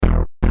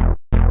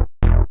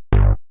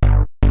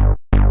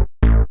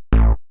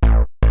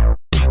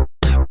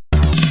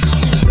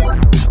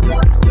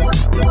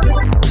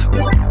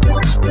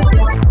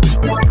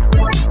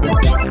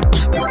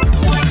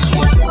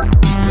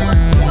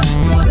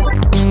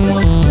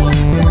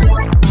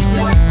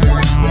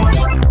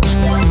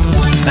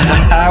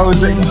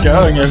How's it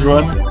going,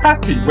 everyone?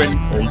 Happy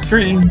Wednesday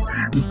dreams,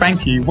 and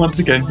thank you once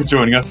again for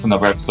joining us for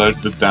another episode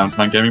of the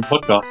Downtown Gaming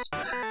Podcast.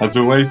 As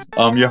always,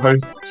 I'm your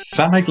host,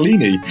 Sam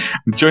Aglini,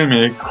 and joining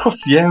me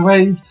across the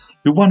airwaves,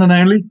 the one and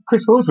only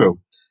Chris Horswell.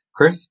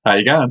 Chris, how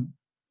you going?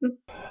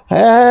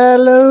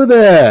 Hello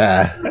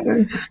there.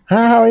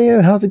 How are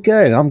you? How's it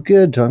going? I'm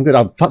good.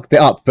 I fucked it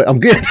up, but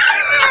I'm good.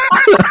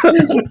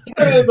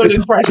 Terrible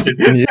impression.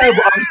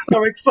 Terrible. I'm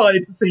so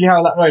excited to see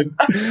how that went.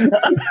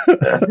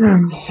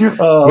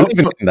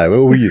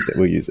 We'll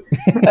use it.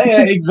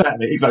 Yeah,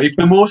 exactly.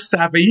 For the more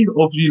savvy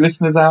of you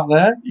listeners out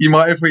there, you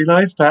might have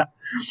realised that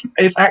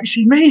it's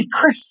actually me,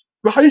 Chris,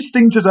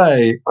 hosting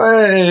today.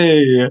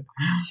 Hey!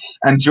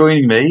 And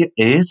joining me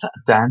is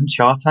Dan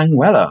CharTang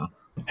Weller.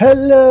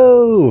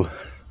 Hello.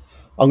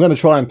 I'm going to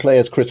try and play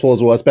as Chris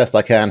Horswell as best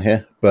I can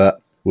here,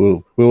 but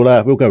we'll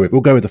go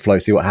with the flow.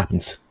 See what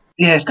happens.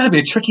 Yeah, it's going to be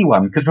a tricky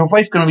one because we're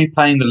both going to be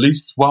playing the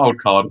loose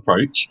wildcard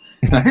approach.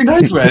 Who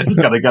knows where this is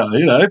going to go?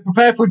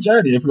 Prepare for a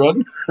journey,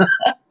 everyone.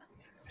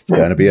 It's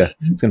going to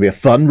be a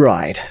fun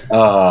ride.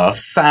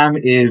 Sam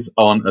is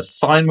on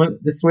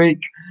assignment this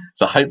week,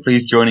 so hopefully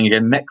he's joining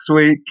again next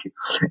week.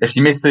 If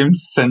you miss him,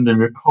 send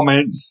him your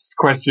comments,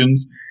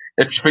 questions.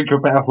 If you think you're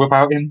better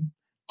without him,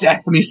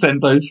 definitely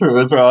send those through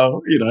as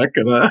well.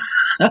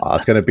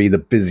 It's going to be the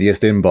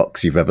busiest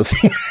inbox you've ever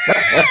seen.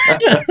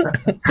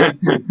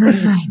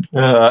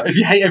 If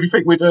you hate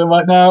everything we're doing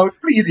right now,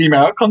 please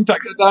email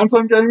contact at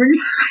Downtime Gaming.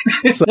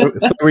 so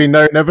we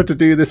know never to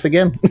do this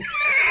again.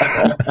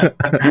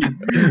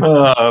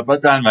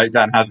 But Dan,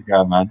 how's it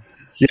going, man?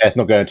 Yeah, it's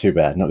not going too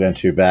bad.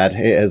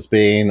 It has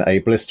been a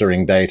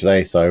blistering day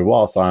today, so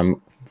whilst I'm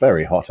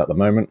very hot at the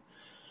moment,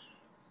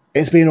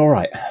 it's been all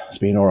right.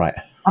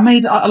 I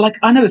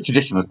know it's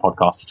traditional as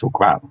podcasts to talk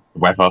about the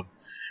weather,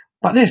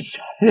 but this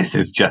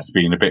has just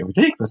been a bit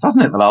ridiculous,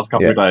 hasn't it, the last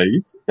couple of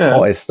days? Yeah.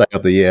 Hottest day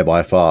of the year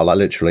by far.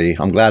 Literally,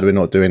 I'm glad we're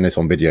not doing this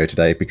on video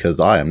today because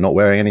I am not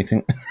wearing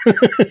anything.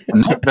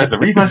 No, there's a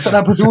reason I set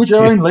up as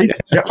audio only.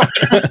 Yeah.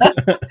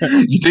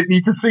 You didn't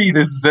need to see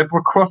this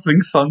zebra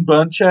crossing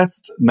sunburnt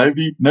chest.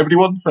 Nobody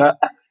wants that.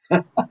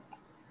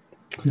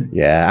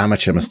 Yeah,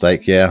 amateur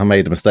mistake. Yeah, I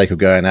made the mistake of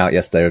going out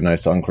yesterday with no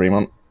sun cream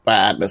on.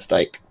 Bad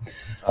mistake.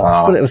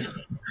 But it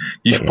was...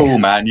 You fool,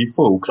 man, you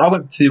fool. Because I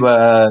went to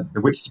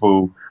the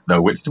Whitstable. I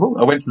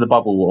went to the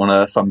Bubble on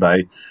a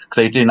Sunday because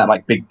they were doing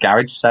that big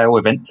garage sale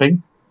event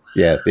thing.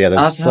 Yeah,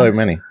 there's so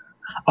many.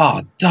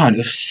 Oh, darn, it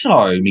was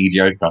so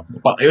mediocre.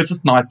 But it was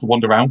just nice to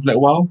wander around for a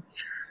little while.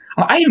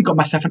 And I even got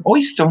myself an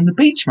oyster on the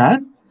beach,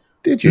 man.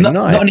 Did you? Nice.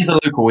 Not only the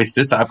local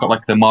oysters that I've got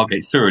the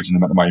Margate sewage in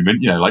them at the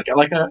moment.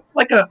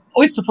 Like a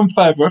oyster from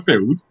further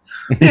afield.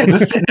 Yeah,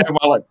 just sitting there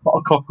with my pot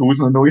of cockles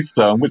and an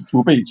oyster on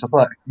Whitstable Beach. I was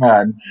like,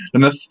 man, the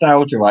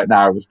nostalgia right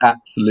now was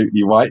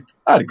absolutely ripe.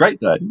 I had a great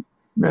day.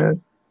 Yeah.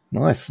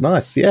 Nice.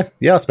 Yeah,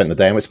 I spent the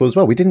day in Whitstable as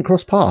well. We didn't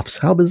cross paths.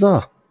 How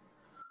bizarre.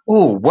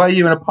 Oh, were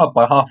you in a pub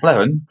by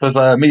 11:30? Because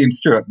me and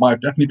Stuart might have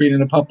definitely been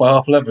in a pub by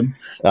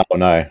 11:30. Oh,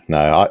 no.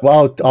 I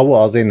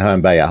was in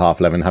Herne Bay at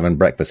 11:30 having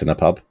breakfast in a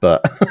pub,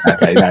 but...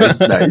 Okay, nice.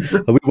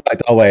 We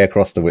worked our way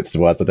across the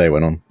Whitstable as the day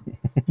went on.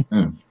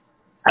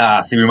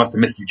 See, we must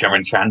have missed each other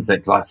in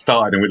transit because I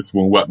started in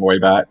Whitstable and worked my way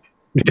back.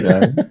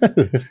 Yeah.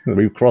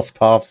 We crossed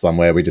paths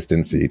somewhere, we just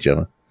didn't see each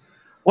other.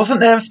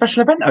 Wasn't there a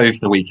special event over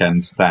the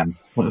weekend, Dan?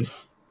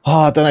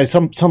 I don't know.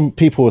 Some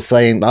people were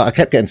saying. I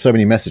kept getting so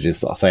many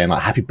messages saying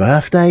 "Happy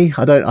birthday."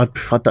 I don't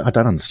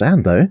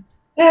understand though.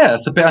 Yeah,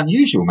 it's a bit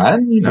unusual,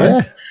 man.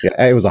 Yeah,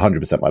 it was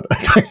 100% my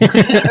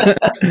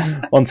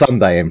birthday on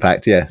Sunday. In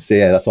fact, yeah. So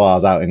yeah, that's why I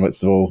was out in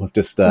Whitstable,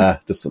 just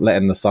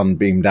letting the sun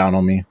beam down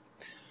on me.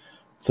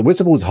 So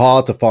Whitstable's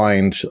hard to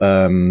find,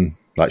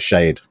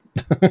 shade.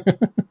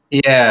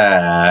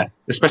 Yeah,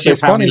 especially if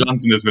how many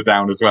Londoners were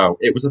down as well.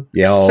 It was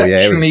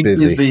exceptionally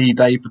busy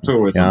day for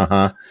tourism.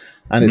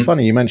 And it's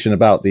funny you mentioned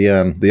about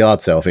the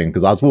yard sale thing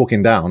because I was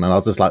walking down and I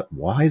was just like,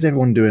 why is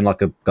everyone doing a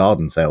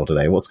garden sale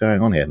today? What's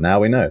going on here? Now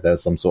we know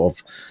there's some sort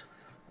of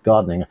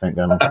gardening event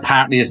going on.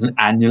 Apparently it's an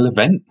annual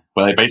event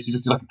where they basically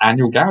just do an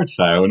annual garage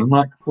sale. And I'm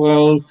like,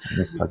 well,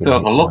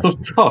 there's a lot of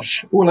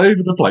tosh all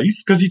over the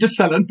place because you just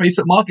sell it on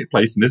Facebook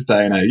Marketplace in this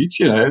day and age.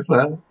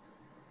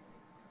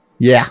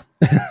 Yeah.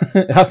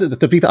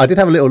 To be fair, I did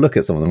have a little look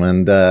at some of them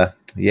and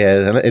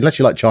unless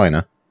you like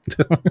China,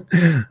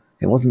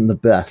 it wasn't the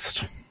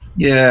best.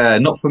 Yeah,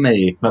 not for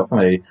me.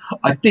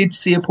 I did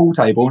see a pool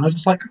table and I was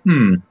just like,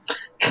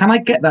 can I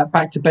get that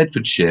back to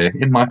Bedfordshire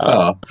in my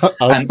car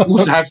and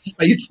also have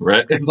space for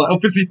it? It's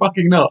obviously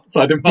fucking not,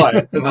 so I didn't buy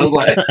it. And I was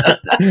like...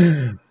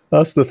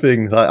 That's the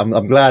thing.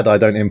 I'm glad I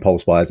don't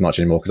impulse buy as much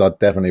anymore because I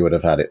definitely would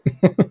have had it.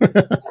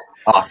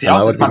 I was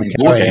just hunting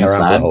board games,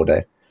 man. The whole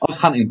day. I was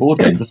hunting board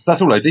games.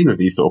 That's all I do with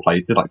these sort of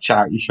places, like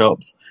charity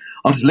shops.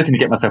 I'm just looking to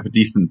get myself a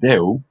decent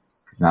deal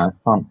because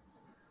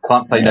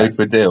can't say no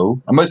to a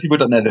deal. And most people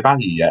don't know the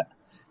value yet.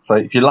 So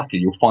if you're lucky,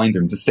 you'll find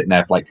them just sitting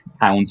there for £1,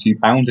 £2,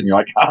 and you're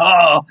like,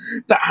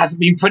 that hasn't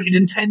been printed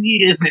in 10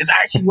 years and it's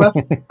actually worth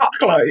a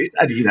fuckload.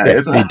 And you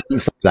don't say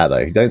that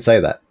though. Don't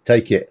say that.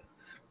 Take it,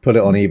 put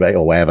it on eBay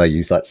or wherever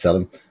you like to sell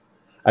them.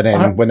 And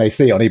then when they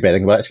see it on eBay, they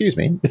can go, excuse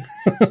me.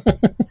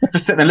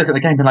 Just sit there and look at the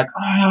game and be like,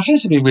 oh, I think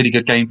this would be a really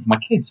good game for my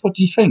kids. What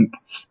do you think?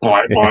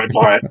 Buy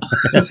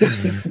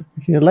it.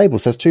 Your label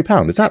says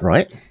 £2. Is that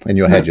right? In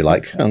your head, you're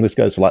like, and this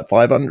goes for like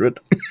 500.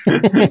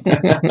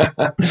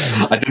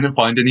 I didn't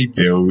find any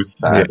deals,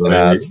 sadly.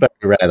 Yeah, it's very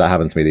rare that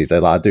happens to me these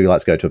days. I do like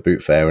to go to a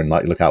boot fair and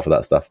like look out for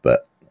that stuff,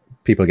 but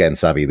people are getting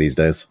savvy these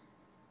days.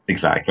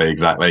 Exactly.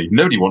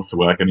 Nobody wants to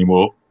work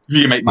anymore.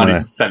 You make money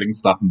just selling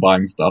stuff and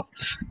buying stuff.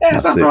 Yeah,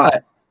 that's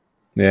right.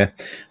 Yeah,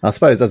 I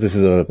suppose as this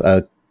is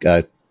a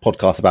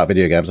podcast about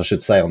video games, I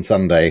should say on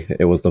Sunday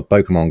it was the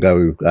Pokemon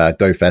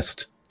Go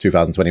Fest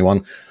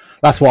 2021.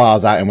 That's why I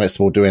was out in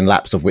Whitstable doing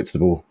laps of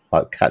Whitstable,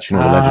 like catching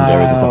all the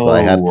legendaries and stuff that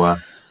they had.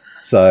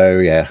 So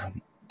yeah,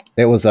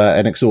 it was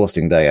an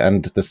exhausting day,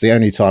 and that's the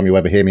only time you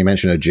ever hear me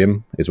mention a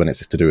gym is when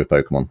it's to do with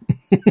Pokemon.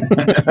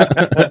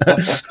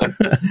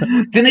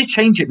 Didn't they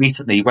change it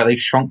recently where they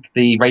shrunk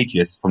the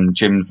radius from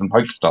gyms and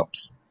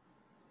Pokestops?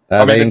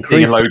 They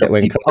increased it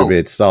when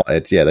COVID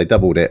started. Yeah, they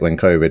doubled it when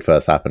COVID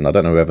first happened. I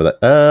don't know whether that.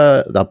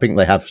 I think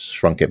they have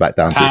shrunk it back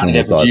down to its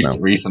normal size now. They've reduced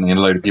it recently, and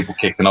a load of people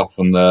kicking off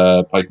from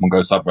the Pokemon Go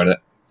subreddit.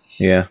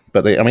 Yeah,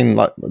 but the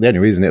only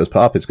reason it was put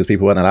up is because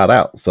people weren't allowed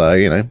out.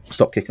 So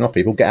stop kicking off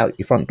people. Get out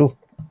your front door.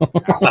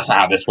 That's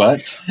how this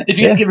works. If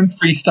you get given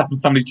free stuff and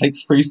somebody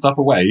takes free stuff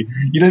away,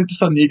 you don't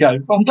suddenly go,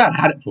 "Oh, I'm glad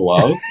I had it for a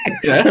while."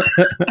 Yeah.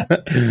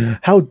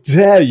 How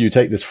dare you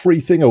take this free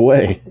thing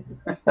away?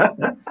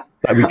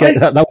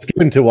 That was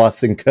given to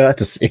us in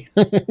courtesy.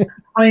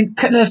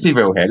 Let's be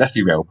real here. Let's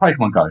be real.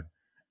 Pokemon Go.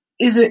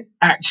 Is it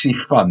actually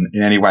fun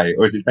in any way,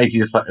 or is it basically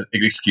just like an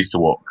excuse to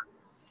walk?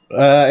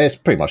 It's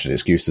pretty much an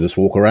excuse to just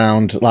walk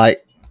around.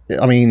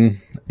 I've been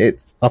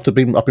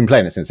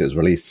playing it since it was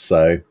released,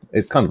 so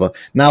it's kind of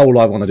now all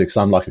I want to do, because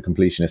I'm like a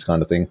completionist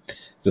kind of thing.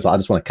 It's just I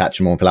just want to catch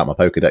them all and fill out my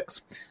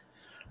Pokedex.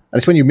 And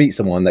it's when you meet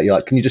someone that you're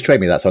like, can you just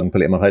trade me that so I can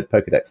put it in my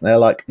Pokedex? And they're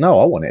like, no,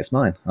 I want it. It's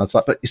mine. I was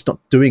like, but it's not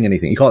doing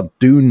anything. You can't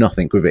do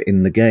nothing with it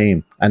in the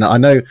game. And I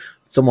know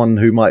someone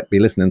who might be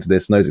listening to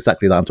this knows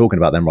exactly that I'm talking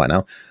about them right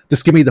now.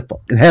 Just give me the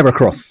fucking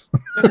Heracross.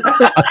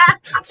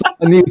 So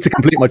I need to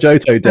complete my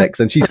Johto Dex,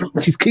 and she's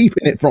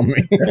keeping it from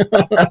me.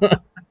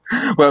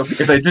 Well, if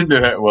they didn't know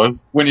who it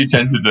was, when you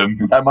gendered them,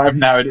 that might have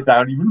narrowed it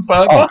down even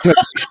further. Oh,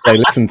 they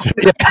listen to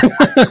it.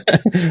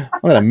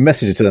 I'm going to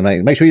message it to them,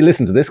 mate. Make sure you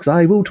listen to this, because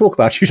I will talk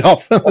about you,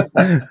 Duff.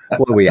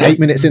 What are we, 8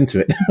 minutes into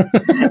it?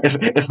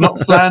 It's not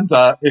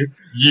slander if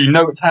you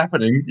know what's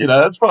happening.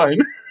 That's fine.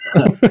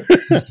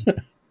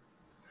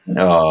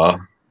 Well,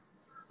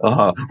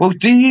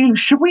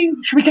 should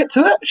we get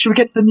to it? Should we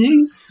get to the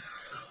news?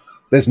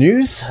 There's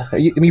news?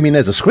 You mean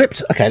there's a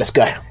script? Okay, let's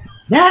go.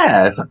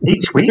 Yes,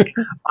 each week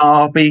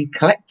I'll be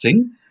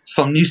collecting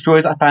some news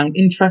stories I found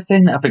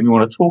interesting that I think we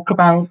want to talk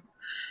about.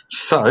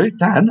 So,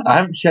 Dan, I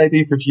haven't shared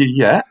these with you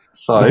yet,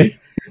 so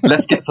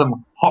let's get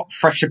some hot,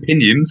 fresh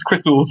opinions.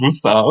 Crystals will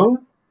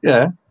start.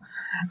 Yeah.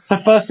 So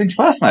first things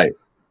first, mate.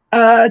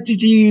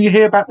 Did you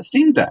hear about the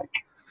Steam Deck?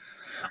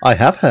 I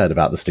have heard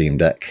about the Steam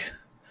Deck.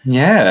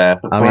 Yeah,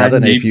 the I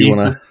don't know if you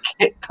want to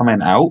kit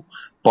coming out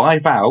by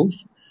Valve,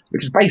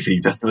 which is basically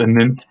just a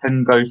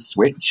Nintendo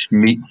Switch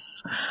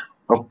meets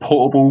a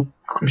portable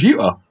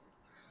computer,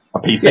 a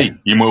PC.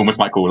 You almost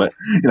might call it.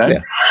 Yeah.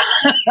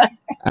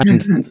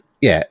 And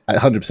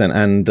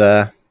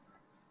 100%.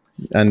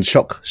 And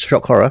shock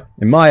horror,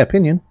 in my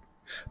opinion.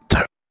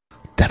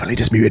 Definitely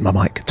just muted my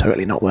mic.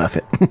 Totally not worth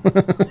it.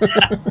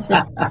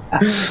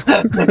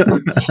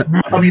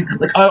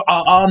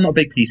 I'm not a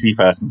big PC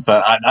person,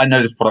 so I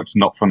know this product's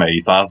not for me.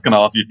 So I was going to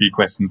ask you a few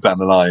questions down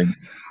the line.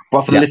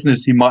 But for the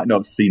listeners who might not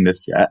have seen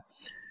this yet,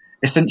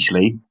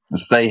 essentially,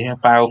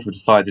 Valve have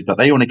decided that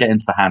they want to get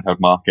into the handheld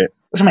market,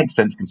 which makes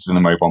sense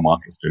considering the mobile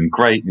market's doing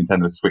great.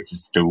 Nintendo Switch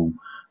is still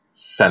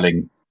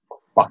selling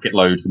bucket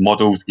loads of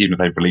models, even if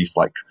they've released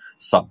like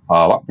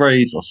subpar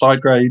upgrades or side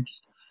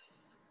grades.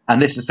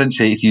 And this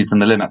essentially is using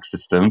the Linux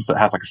system, so it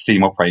has like a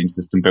Steam operating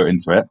system built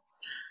into it.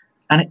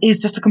 And it is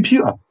just a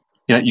computer.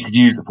 You could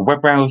use it for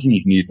web browsing,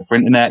 you can use it for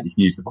internet, you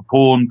can use it for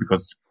porn,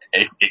 because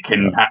if it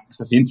can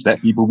access the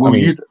internet, people will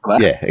use it for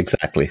that. Yeah,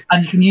 exactly.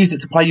 And you can use it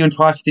to play your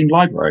entire Steam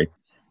library,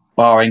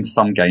 barring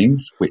some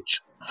games,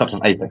 such as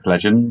Apex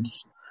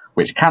Legends,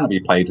 which cannot be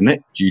played in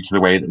it due to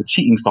the way that the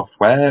cheating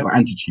software, or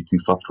anti-cheating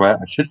software,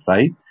 I should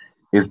say,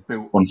 is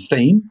built on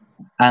Steam.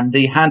 And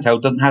the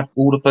handheld doesn't have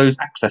all of those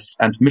access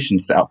and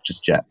permissions set up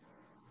just yet.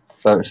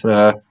 So it's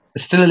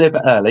still a little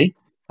bit early,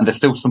 and there's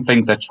still some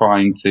things they're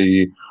trying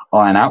to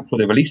iron out for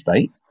the release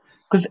date,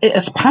 because it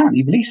is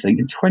apparently releasing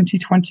in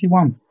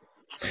 2021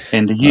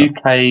 in the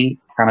UK,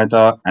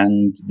 Canada,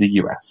 and the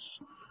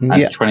US, and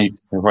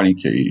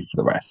 2022 for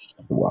the rest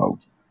of the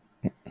world.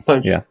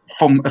 So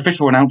from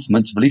official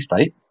announcement to release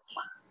date,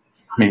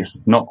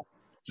 it's not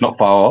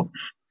far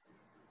off.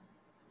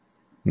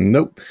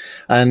 Nope.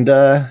 And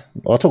I'll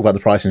talk about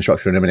the pricing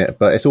structure in a minute,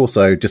 but it's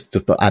also, just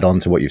to add on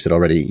to what you've said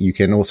already, you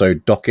can also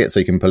dock it so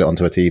you can pull it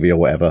onto a TV or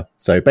whatever.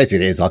 So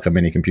basically it is like a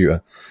mini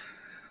computer.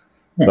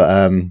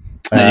 But you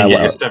get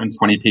your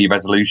 720p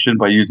resolution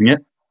by using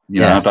it.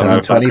 I don't know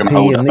if that's going to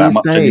hold up that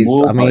much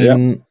anymore.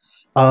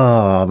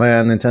 Oh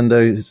man,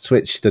 Nintendo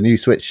Switch, the new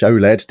Switch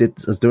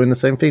OLED is doing the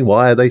same thing.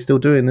 Why are they still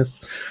doing this?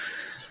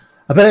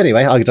 But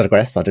anyway, I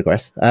digress.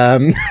 Let's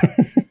start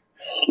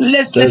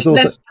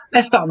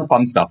on the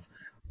fun stuff.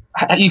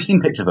 You've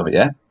seen pictures of it,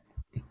 yeah?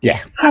 Yeah.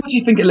 How do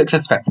you think it looks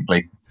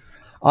aesthetically?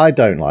 I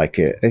don't like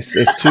it. It's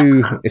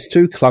too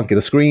clunky.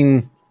 The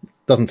screen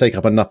doesn't take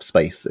up enough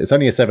space. It's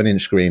only a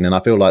 7-inch screen, and I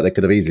feel like they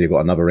could have easily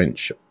got another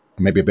inch,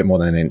 maybe a bit more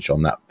than an inch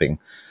on that thing.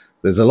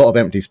 There's a lot of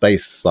empty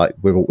space, like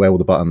where all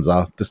the buttons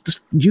are.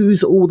 Just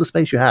use all the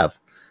space you have.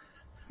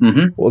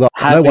 Mm-hmm. Although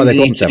I know why they've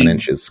gone 7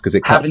 inches, because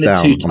it cuts down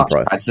having the two on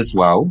price. touchpads as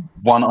well,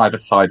 one either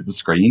side of the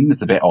screen,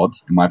 is a bit odd,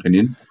 in my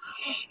opinion.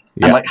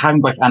 Yeah. And like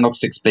having both analog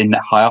sticks being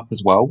that high up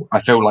as well,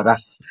 I feel like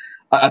that's...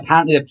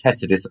 apparently they've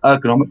tested this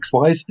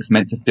ergonomics-wise. It's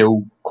meant to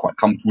feel quite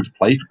comfortable to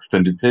play for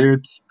extended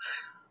periods.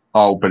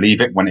 I'll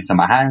believe it when it's in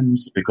my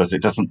hands, because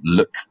it doesn't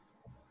look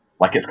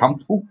like it's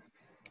comfortable.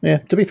 Yeah,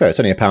 to be fair, it's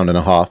only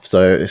 £1.50 £1,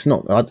 so it's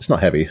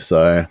not heavy.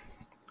 So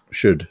it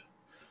should.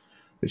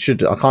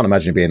 I can't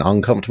imagine it being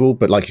uncomfortable,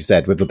 but like you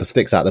said, with the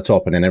sticks at the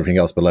top and then everything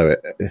else below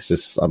it, it's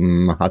just I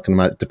can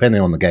imagine,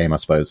 depending on the game, I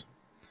suppose.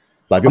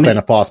 Like if you're playing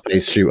a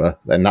fast-paced shooter,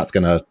 then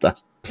your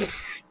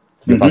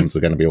thumbs are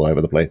going to be all over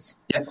the place.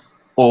 Yeah.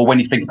 Or when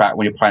you think about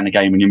when you're playing a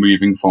game and you're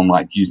moving from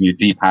like using your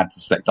D-pad to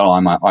select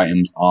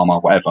items, armor,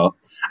 whatever,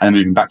 and then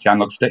moving back to your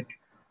analog stick,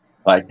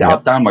 like the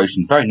up-down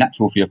motion is very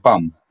natural for your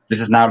thumb. This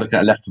is now looking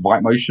at left to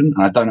right motion,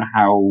 and I don't know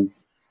how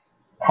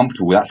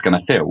comfortable that's going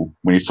to feel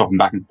when you're swapping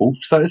back and forth.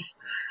 So it's,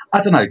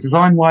 I don't know,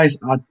 design-wise,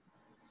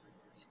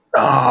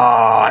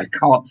 I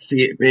can't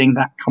see it being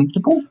that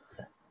comfortable.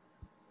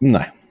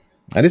 No.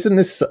 And isn't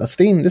this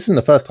Steam? This isn't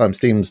the first time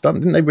Steam's done.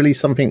 Didn't they release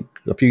something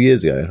a few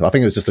years ago? I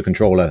think it was just a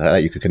controller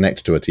that you could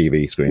connect to a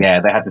TV screen.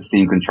 Yeah, they had the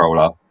Steam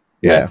controller.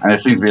 Yeah. And there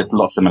seems to be a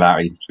lot of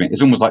similarities between it.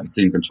 It's almost like the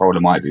Steam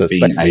controller might be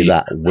being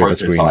a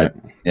prototype.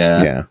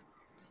 Yeah.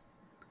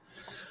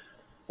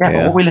 But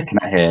what are we looking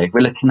at here?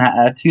 We're looking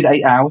at 2 to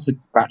 8 hours of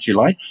battery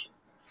life.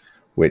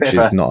 Which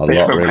is not a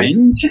lot, really.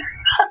 Range.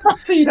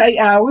 2 to 8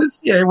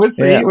 hours. Yeah, we'll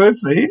see. Yeah. We'll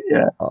see.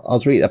 Yeah. I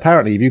was reading,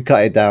 apparently, if you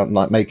cut it down,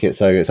 like make it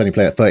so it's only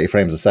playing at 30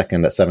 frames a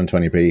second at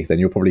 720p, then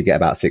you'll probably get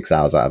about 6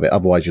 hours out of it.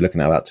 Otherwise, you're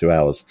looking at about 2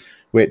 hours,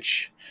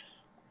 which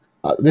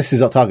this is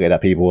targeted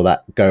at people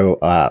that go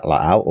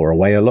like out or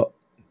away a lot.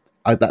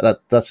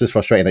 That's just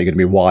frustrating that you're going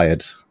to be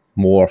wired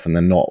more often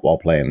than not while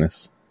playing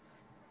this.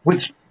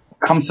 Which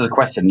comes to the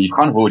question, you've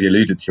kind of already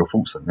alluded to your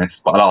thoughts on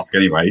this, but I'll ask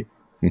anyway.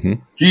 Mm-hmm.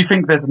 Do you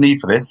think there's a need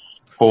for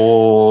this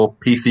for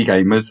PC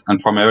gamers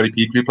and primarily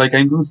people who play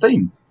games on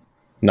Steam?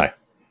 No,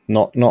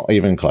 not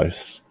even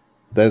close.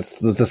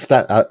 There's a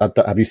stat.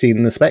 Have you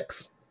seen the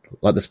specs?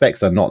 Like the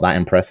specs are not that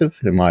impressive,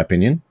 in my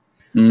opinion.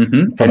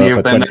 Mm-hmm. Any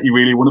of them that you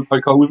really want to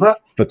poke holes at?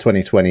 For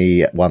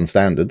 2021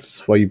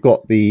 standards, well, you've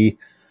got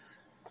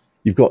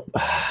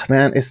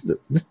man, it's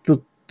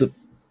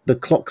the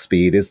clock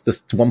speed is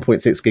just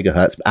 1.6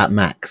 gigahertz at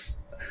max.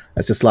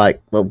 It's just like,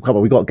 well, come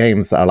on, we've got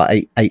games that are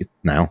like 8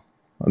 now,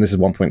 and this is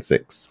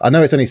 1.6. I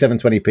know it's only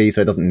 720p,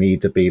 so it doesn't need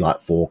to be like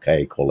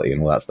 4K quality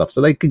and all that stuff, so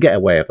they could get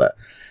away with that.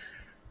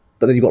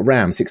 But then you've got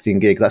RAM, 16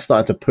 gig. That's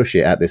starting to push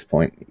it at this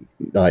point.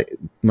 Like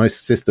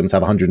most systems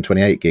have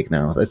 128 gig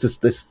now. It's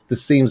just, this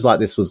seems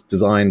like this was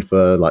designed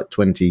for like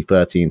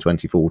 2013,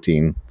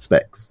 2014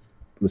 specs.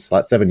 It's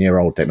like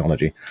 7-year-old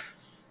technology.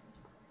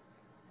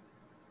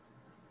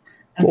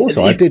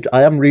 Also,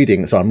 I'm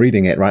reading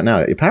it right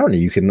now. Apparently,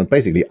 you can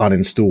basically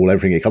uninstall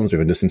everything it comes with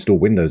and just install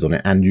Windows on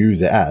it and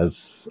use it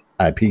as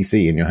a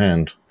PC in your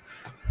hand.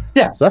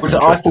 Yeah, so that's which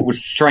I thought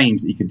was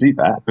strange that you could do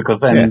that,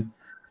 because then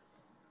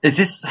is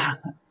this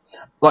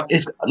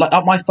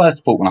like my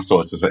first thought when I saw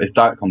this was that it's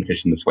direct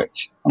competition with the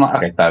Switch. I'm like,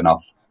 okay, fair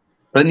enough.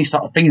 But then you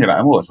start thinking about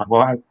it more. It's like,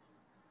 well,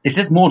 is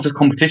this more just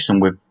competition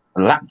with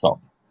a laptop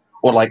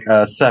or like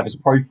a Surface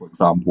Pro, for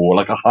example, or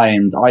like a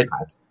high-end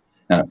iPad?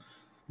 You know,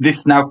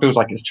 this now feels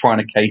like it's trying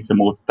to cater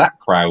more to that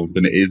crowd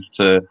than it is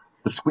to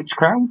the Switch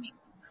crowd.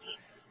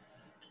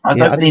 I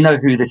don't really know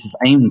who this is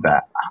aimed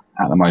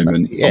at the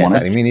moment. Yeah,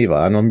 exactly. Me neither.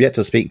 And I'm yet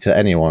to speak to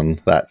anyone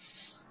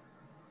that's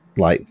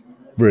like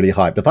really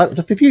hyped.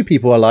 A few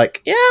people are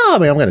like, yeah, I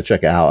mean, I'm going to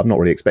check it out. I'm not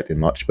really expecting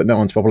much, but no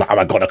one's probably like, oh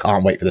my God, I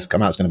can't wait for this to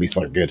come out. It's going to be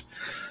so good.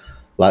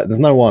 Like, there's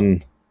no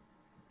one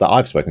that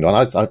I've spoken to.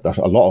 And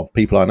a lot of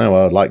people I know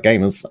are like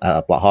gamers,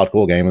 like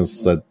hardcore gamers.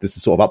 So this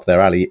is sort of up their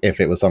alley if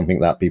it was something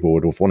that people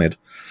would have wanted.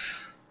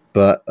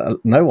 But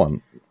no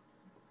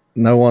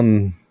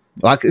one,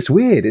 like, it's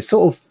weird. It's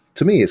sort of,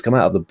 to me, it's come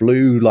out of the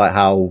blue, like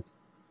how,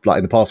 like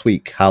in the past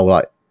week,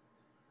 how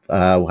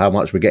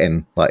much we're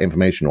getting, like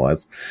information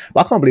wise.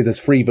 But I can't believe there's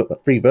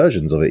free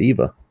versions of it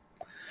either.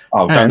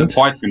 Oh, and the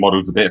pricing model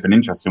is a bit of an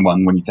interesting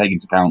one when you take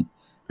into account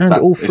and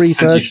all free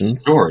versions,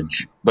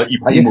 storage, but you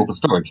pay more for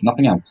storage,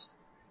 nothing else.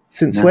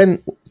 Since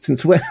when?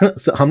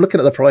 So I'm looking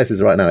at the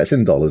prices right now. It's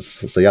in dollars,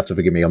 so you have to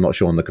forgive me. I'm not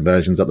sure on the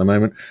conversions at the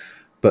moment,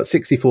 but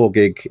 64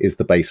 gig is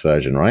the base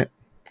version, right?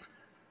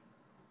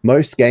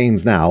 Most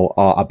games now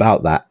are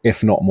about that,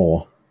 if not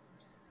more.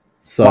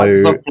 So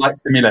Microsoft Flight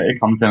Simulator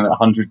comes in at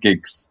 100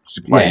 gigs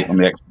to play on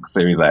the Xbox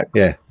Series X.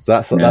 Yeah,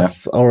 so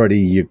that's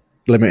already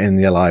limiting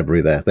your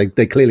library there.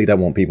 They clearly don't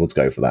want people to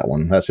go for that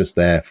one. That's just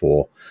there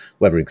for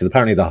whether, because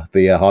apparently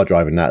the hard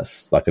drive in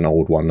that's like an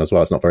old one as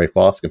well. It's not very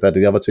fast compared to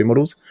the other two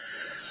models.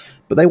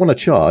 But they want to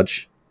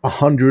charge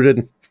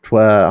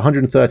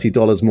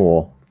 $130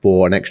 more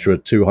for an extra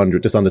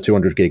 200, just under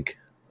 200 gig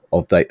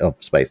of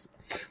space.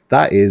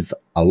 That is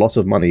a lot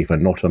of money for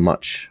not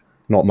much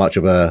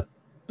of a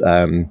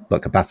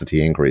like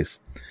capacity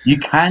increase. You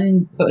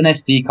can put an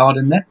SD card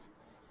in there,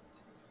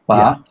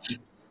 but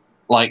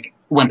like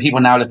when people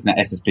are now looking at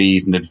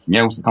SSDs and everything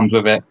else that comes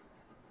with it,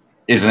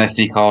 is an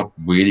SD card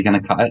really going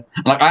to cut it?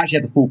 And like I actually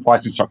have the full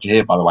pricing structure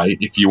here, by the way,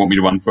 if you want me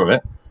to run through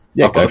it.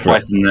 Yeah, I've got the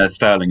price in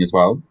sterling as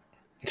well.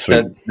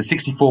 Sweet. So the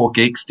 64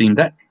 gig Steam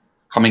Deck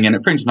coming in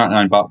at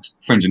 $399,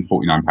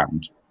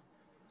 £349.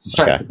 So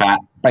straight off the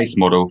bat, base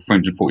model,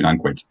 349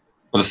 quid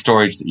for the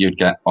storage that you'd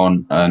get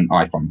on an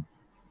iPhone.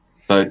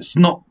 So it's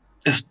not,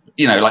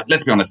 like,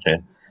 let's be honest here.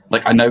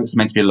 Like, I know it's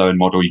meant to be a low-end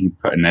model. You can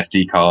put an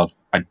SD card.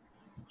 I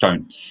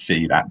don't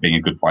see that being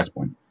a good price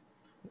point.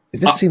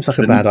 It just seems like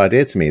a bad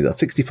idea to me. That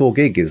 64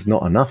 gig is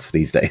not enough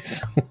these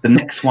days. The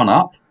next one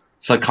up,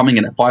 so coming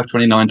in at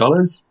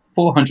 $529,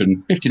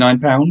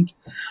 £459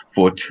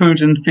 for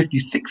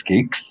 256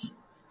 gigs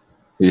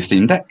for your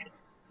Steam Deck.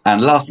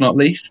 And last but not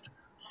least,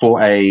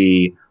 for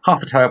a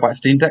half a terabyte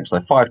Steam Deck,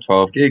 so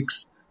 512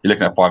 gigs, you're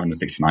looking at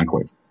 569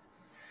 quid.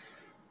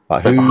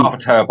 So for half a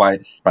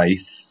terabyte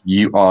space,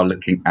 you are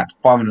looking at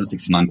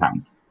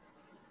 £569.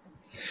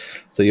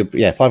 So you're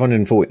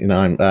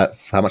 549.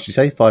 How much did you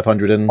say?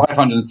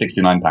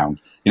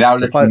 £569. You're now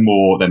looking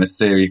more than a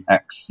Series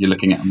X. You're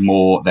looking at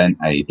more than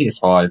a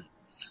PS5.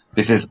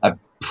 This is a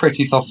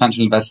pretty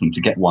substantial investment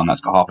to get one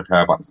that's got half a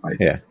terabyte space.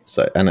 Yeah.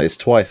 So and it's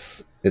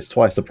twice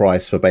the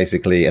price for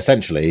basically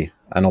essentially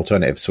an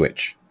alternative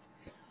Switch.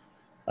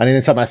 And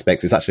in some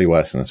aspects, it's actually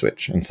worse than a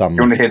Switch. In some, do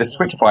you want to hear the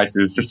Switch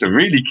prices just to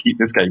really keep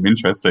this game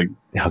interesting?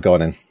 Yeah, go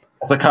on in.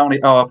 So currently,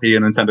 ORP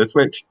and Nintendo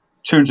Switch,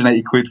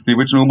 280 quid for the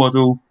original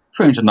model,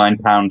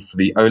 £309 for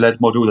the OLED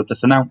model that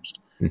just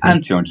announced,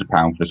 and £200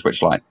 for the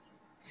Switch Lite.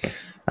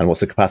 And what's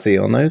the capacity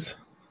on those?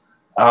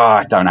 Oh,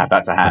 I don't have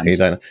that to hand.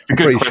 Okay, I'm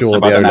pretty sure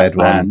the OLED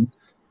one.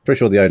 Pretty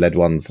sure the OLED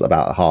one's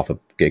about half a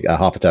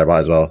terabyte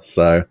as well.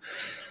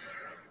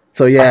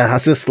 So yeah,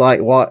 that's just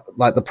like what,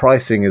 like the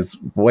pricing is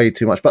way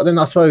too much. But then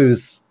I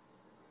suppose,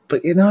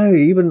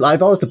 even like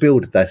if I was to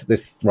build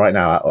this right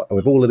now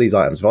with all of these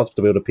items, if I was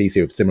to build a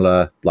PC with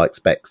similar like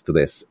specs to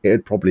this, it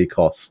would probably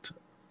cost,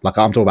 like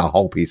I'm talking about a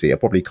whole PC, it'd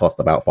probably cost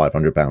about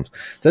 £500.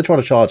 So they're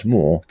trying to charge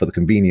more for the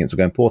convenience of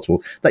going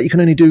portable that you can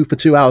only do for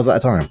 2 hours at a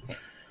time.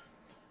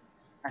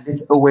 And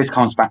this always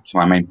comes back to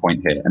my main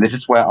point here, and this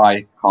is where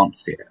I can't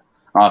see it.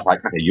 And I was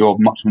like, okay, you're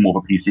much more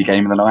of a PC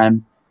gamer than I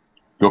am.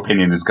 Your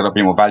opinion has got a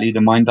bit more value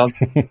than mine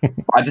does. But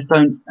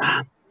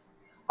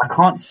I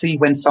can't see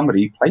when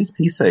somebody plays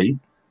PC,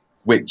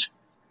 which,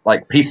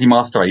 like, PC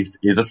Master Race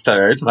is a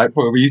stereotype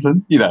for a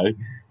reason, Yeah.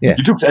 You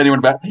talk to anyone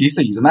about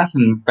PCs, and that's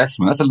an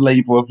investment, that's a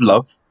labour of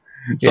love.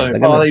 So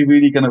are they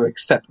really going to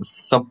accept a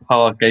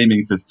subpar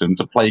gaming system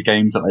to play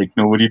games that they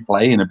can already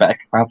play in a better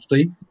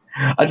capacity?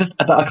 I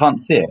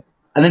can't see it.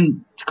 And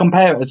then to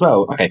compare it as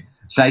well, okay,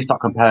 so now you start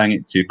comparing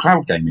it to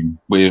cloud gaming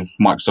with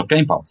Microsoft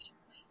Game Pass.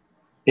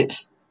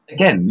 It's,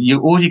 again,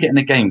 you're already getting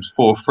the games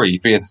for free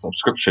via the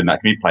subscription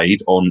that can be played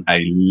on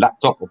a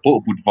laptop or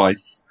portable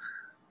device.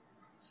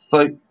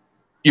 So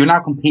you're now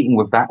competing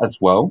with that as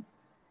well.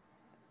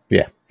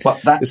 Yeah.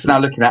 But that's now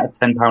looking at a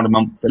 £10 a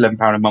month,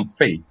 £11 a month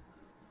fee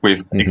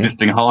with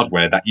existing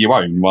hardware that you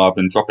own, rather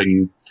than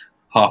dropping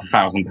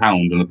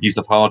 £500 on a piece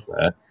of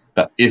hardware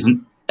that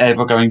isn't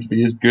ever going to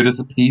be as good as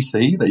a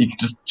PC that you can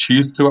just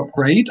choose to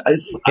upgrade.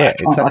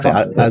 Exactly.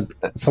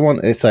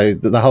 So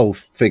the whole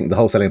thing, the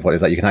whole selling point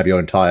is that you can have your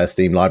entire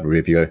Steam library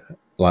with you,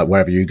 like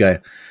wherever you go.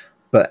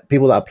 But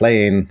people that are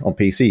playing on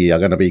PC are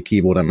going to be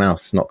keyboard and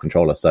mouse, not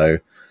controller. So,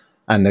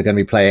 and they're going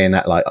to be playing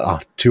at like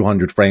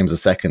 200 frames a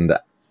second,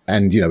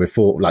 and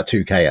before like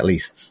 2K at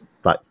least,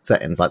 like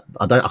settings. Like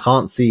I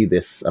can't see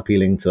this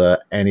appealing to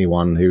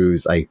anyone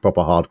who's a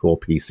proper hardcore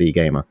PC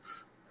gamer.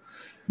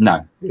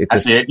 No,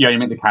 actually, you only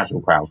meant the casual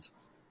crowd.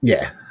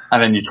 Yeah.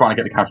 And then you're trying to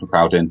get the casual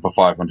crowd in for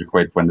 500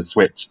 quid when the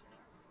Switch,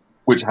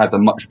 which has a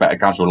much better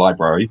casual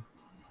library,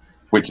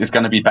 which is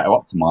going to be better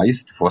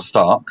optimized for a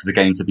start, because the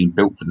games have been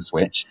built for the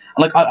Switch.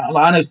 And like,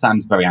 I know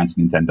Sam's very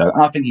anti-Nintendo,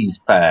 and I think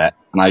he's fair,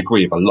 and I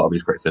agree with a lot of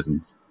his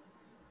criticisms.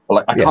 But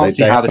like, I can't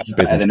see how this is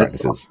better than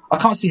the I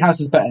can't see how this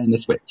is better than the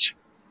Switch.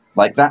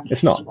 Like,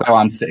 that's where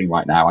I'm sitting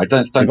right now. I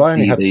don't see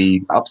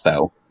the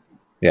upsell.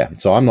 Yeah,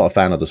 so I'm not a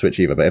fan of the Switch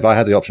either, but if I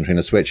had the option between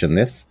the Switch and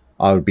this,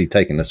 I would be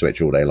taking the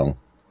Switch all day long.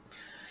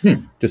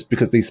 Just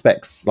because these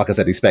specs, like I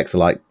said, these specs are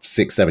like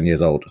 6-7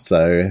 years old,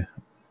 so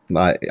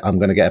I'm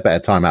going to get a better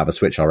time out of a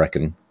Switch, I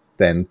reckon,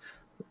 than...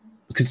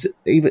 Because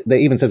they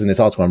even says in this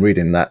article I'm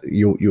reading that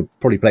you'll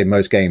probably play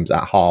most games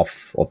at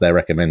half of their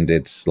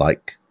recommended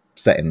like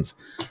settings.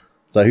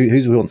 So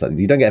who wants that?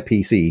 You don't get a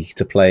PC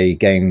to play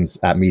games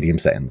at medium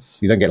settings.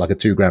 You don't get like a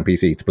 $2,000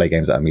 PC to play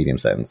games at medium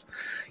settings.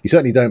 You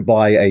certainly don't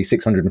buy a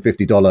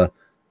 $650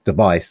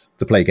 device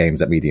to play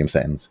games at medium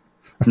settings.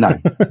 No,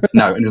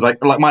 no. And it's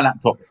like my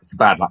laptop, it's a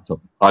bad laptop.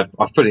 I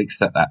fully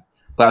accept that.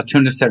 But that's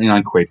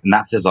 279 quid, and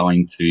that's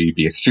designed to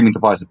be a streaming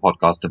device, a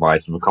podcast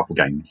device with a couple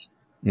games.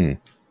 Mm.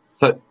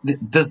 So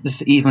does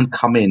this even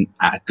come in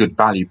at a good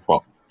value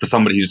prop for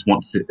somebody who just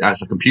wants it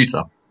as a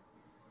computer?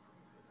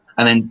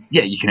 And then,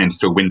 yeah, you can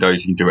install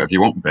Windows, you can do whatever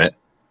you want with it.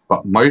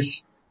 But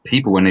most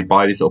people, when they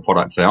buy these sort of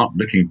products, they aren't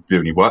looking to do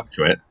any work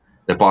to it.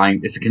 They're buying,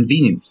 it's a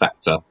convenience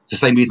factor. It's the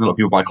same reason a lot of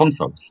people buy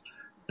consoles.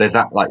 There's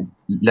that like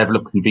level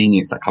of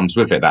convenience that comes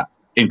with it that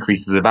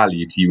increases the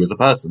value to you as a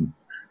person.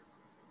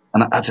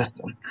 And I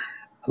just,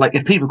 like,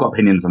 if people have got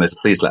opinions on this,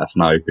 please let us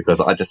know, because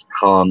I just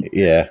can't.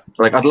 Yeah.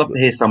 Like, I'd love to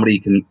hear somebody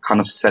who can kind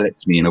of sell it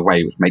to me in a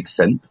way which makes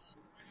sense.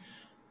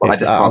 But I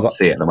just can't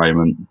see it at the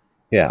moment.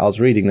 Yeah, I was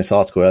reading this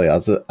article earlier.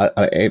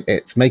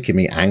 It's making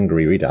me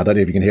angry reading. I don't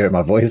know if you can hear it in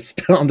my voice,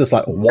 but I'm just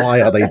like,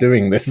 why are they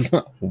doing this?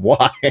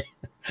 Why?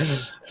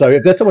 So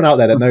if there's someone out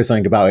there that knows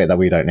something about it that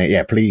we don't know,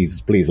 yeah,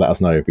 please let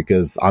us know,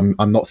 because I'm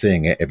not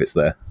seeing it if it's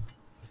there.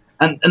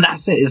 And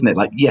that's it, isn't it?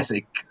 Like, yes,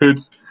 it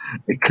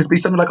could be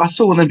something like, I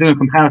saw them doing a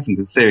comparison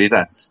to the Series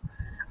S.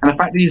 And the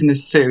fact they're using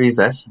this Series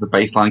S for the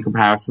baseline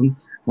comparison,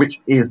 which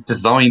is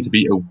designed to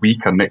be a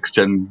weaker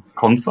next-gen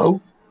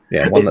console.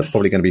 Yeah, one that's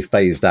probably going to be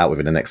phased out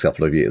within the next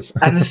couple of years.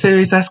 And the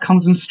Series S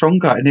comes in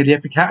stronger in nearly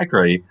every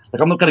category.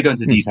 Like, I'm not going to go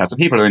into details. So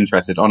people are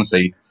interested,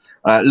 honestly,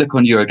 look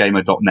on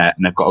Eurogamer.net,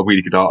 and they've got a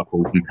really good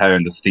article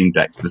comparing the Steam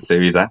Deck to the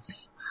Series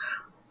S.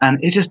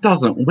 And it just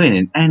doesn't win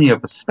in any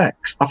of the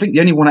specs. I think the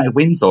only one it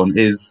wins on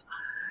is,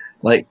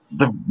 like,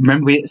 the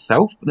memory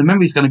itself. The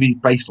memory is going to be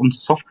based on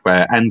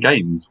software and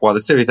games, while the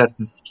Series S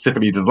is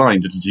specifically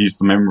designed to use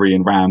the memory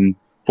and RAM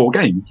for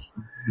games.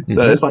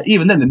 So it's like,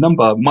 even then the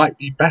number might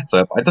be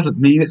better, but it doesn't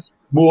mean it's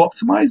more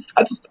optimized.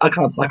 I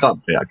can't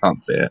see it. I can't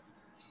see it.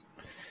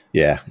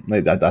 Yeah,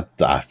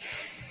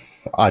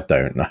 I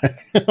don't know.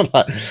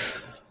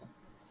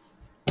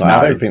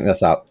 I don't think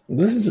that's out.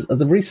 This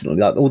is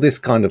recently, like, all this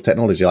kind of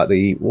technology, like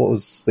the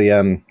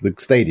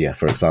Stadia,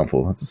 for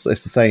example. It's the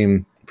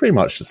same, pretty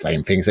much the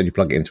same thing. So you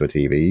plug it into a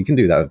TV, you can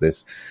do that with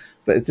this,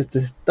 but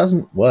it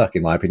doesn't work,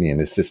 in my opinion,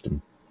 this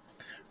system.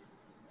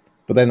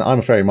 But then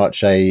I'm very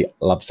much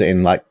love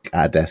sitting like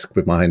at a desk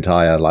with my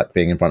entire like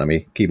thing in front of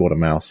me, keyboard and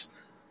mouse,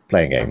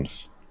 playing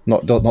games.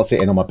 Not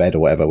sitting on my bed or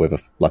whatever with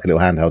a little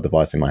handheld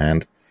device in my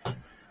hand.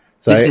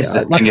 So,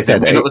 like I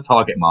said, we're not the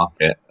target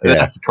market. Yeah.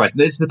 That's the question.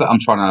 This is the bit I'm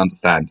trying to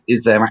understand.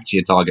 Is there actually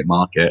a target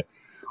market,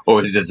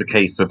 or is it just a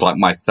case of like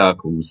my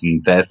circles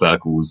and their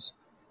circles?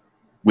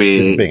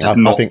 We're just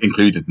not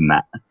included in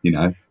that, you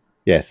know?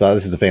 Yeah. So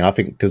this is the thing. I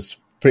think because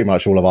pretty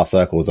much all of our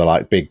circles are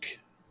like big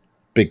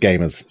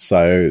gamers.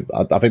 So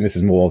I think this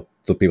is more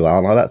to people that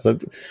aren't like that. So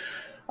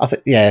I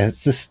think, yeah,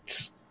 it's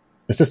just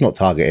not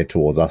targeted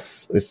towards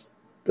us. It's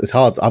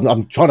hard.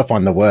 I'm trying to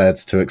find the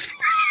words to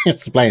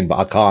explain, but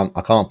I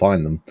can't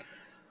find them.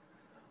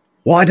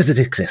 Why does it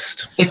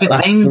exist? If it's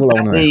aimed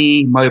at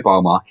the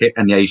mobile market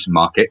and the Asian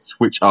markets,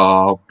 which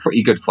are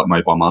pretty good for like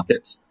mobile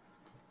markets,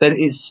 then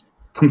it's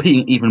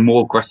competing even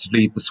more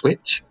aggressively with the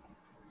Switch.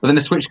 But then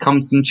the Switch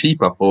comes in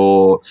cheaper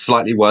for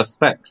slightly worse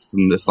specs,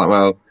 and it's like,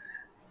 well,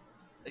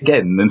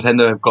 again,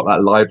 Nintendo have got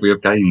that library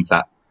of games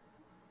that,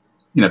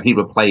 you know,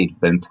 people have played for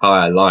their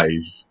entire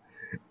lives.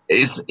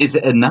 Is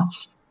it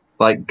enough?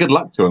 Like, good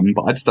luck to them,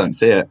 but I just don't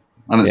see it.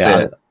 I don't see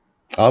it.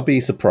 I'll be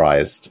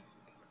surprised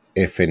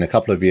if in a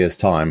couple of years'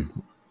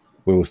 time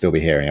we will still be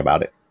hearing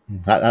about it.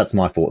 That's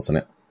my thoughts on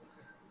it.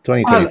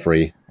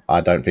 2023, I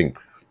don't think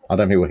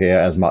we'll hear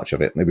as much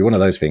of it. Maybe one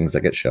of those things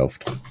that gets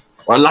shelved.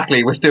 Well,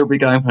 luckily, we'll still be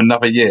going for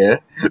another year,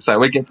 so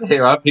we get to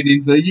hear our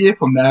opinions a year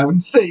from now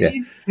and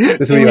see. Yeah.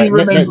 This will be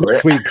like,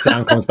 next week,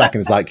 Sam comes back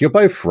and is like, "You're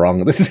both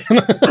wrong." This is. I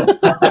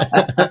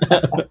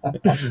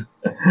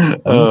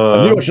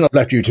knew I shouldn't have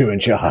left you two in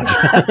charge.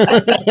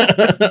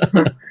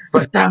 It's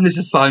like, damn, this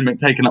assignment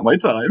taking up my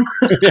time.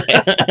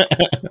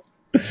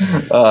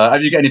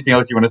 Have you got anything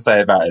else you want to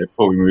say about it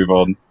before we move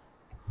on?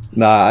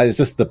 Nah, it's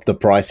just the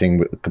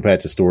pricing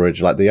compared to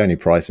storage. Like, the only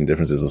pricing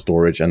difference is the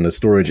storage, and the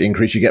storage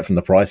increase you get from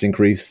the price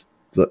increase.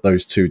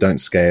 Those two don't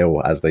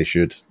scale as they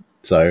should.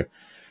 So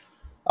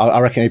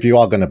I reckon if you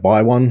are going to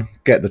buy one,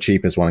 get the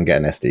cheapest one and get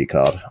an SD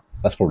card.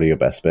 That's probably your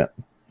best bet.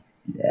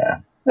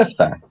 Yeah, that's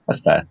fair.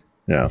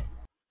 Yeah.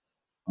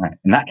 Right.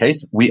 In that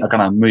case, we are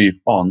going to move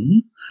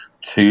on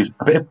to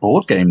a bit of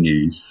board game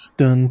news.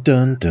 Dun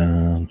dun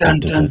dun dun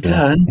dun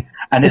dun.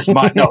 And this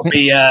might not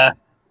be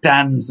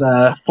Dan's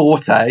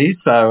forte,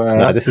 so...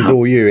 No, this is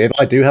all you. If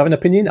I do have an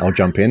opinion, I'll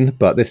jump in,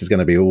 but this is going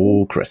to be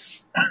all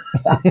Chris.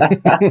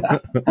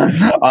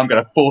 I'm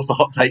going to force a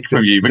hot take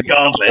from you,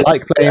 regardless. I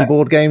like playing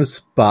board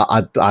games, but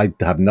I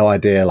have no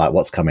idea like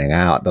what's coming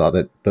out.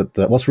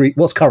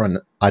 What's current,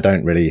 I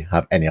don't really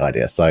have any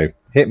idea. So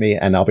hit me,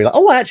 and I'll be like,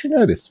 oh, I actually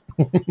know this.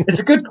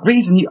 It's a good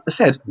reason you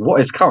said what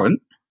is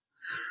current.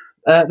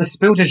 The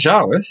Spiel des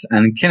Jahres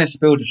and Guinness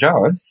Spiel des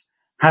Jahres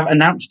have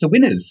announced the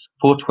winners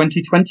for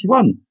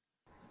 2021.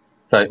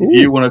 So if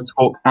you want to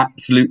talk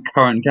absolute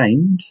current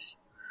games,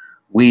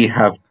 we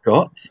have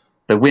got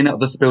the winner of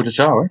the Spiel des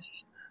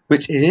Jahres,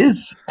 which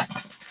is...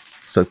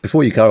 So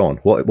before you go on,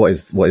 what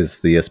is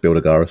the Spiel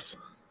des Jahres?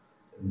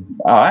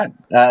 All right.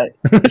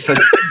 So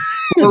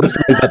we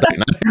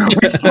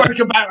spoke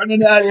about it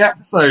in an early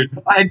episode.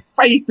 I had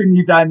faith in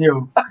you,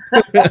 Daniel.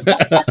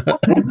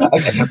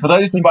 Okay, for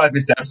those who might have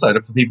missed the episode,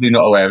 or for people who are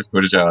not aware of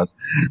Spiel des Jahres,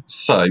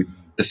 so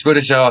the Spiel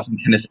des Jahres and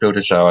Tennis Spiel des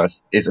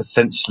Jahres is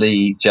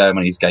essentially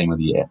Germany's game of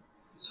the year.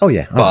 Oh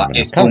yeah, but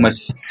it's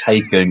almost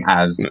taken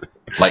as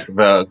like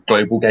the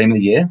global game of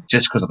the year,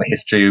 just because of the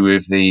history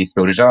with the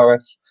Spiel des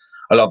Jahres.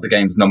 A lot of the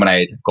games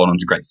nominated have gone on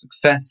to great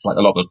success. Like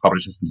a lot of the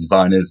publishers and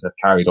designers have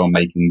carried on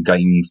making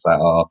games that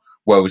are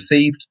well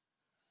received.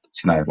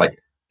 So, like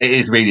it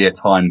is really a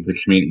time for the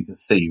community to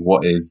see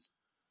what is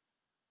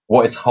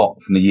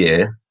hot from the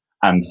year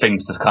and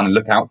things to kind of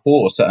look out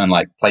for, or certain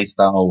like play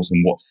styles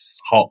and what's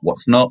hot,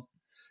 what's not.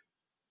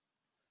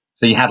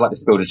 So you had like the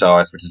Spiel des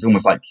Jahres, which is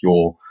almost like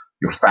your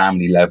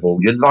family level,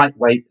 your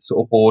lightweight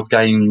sort of board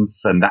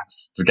games, and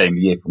that's the game of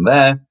the year from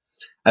there.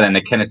 And then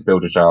the Tennis Spiel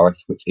des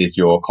Jahres, which is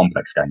your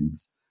complex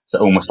games. So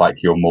almost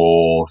like your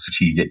more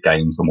strategic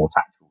games or more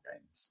tactical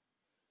games.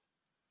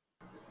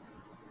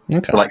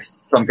 Okay. So like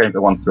some games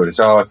that won Spiel des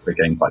Jahres were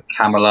games like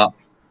Camelot,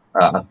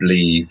 I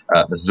believe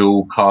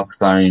Azul,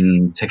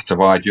 Carcassonne, Ticket to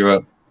Ride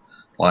Europe.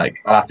 Like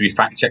I'll have to be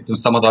fact checked on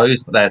some of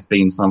those, but there's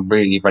been some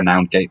really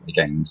renowned gateway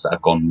games that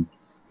have gone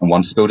and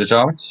won Spiel des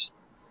Jahres.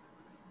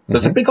 So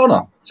it's a big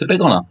honour. It's a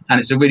big honour. And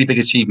it's a really big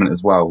achievement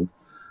as well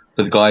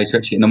for the guys who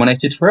actually get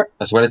nominated for it,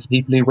 as well as the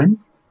people who win.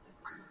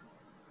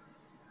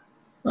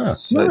 Oh,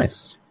 so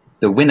nice.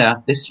 The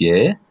winner this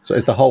year... So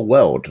is the whole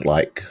world,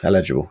 like,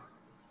 eligible?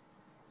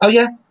 Oh,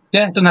 yeah.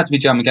 Yeah, it doesn't have to be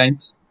German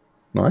games.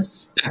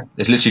 Nice. Yeah,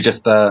 it's literally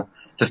just like,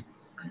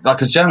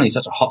 because Germany is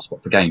such a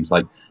hotspot for games.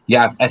 Like, you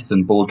have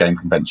Essen Board Game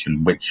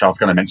Convention, which I was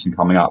going to mention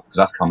coming up, because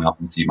that's coming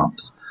up in a few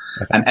months.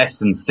 Okay. And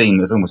Essen's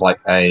seen as almost like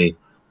a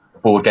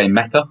board game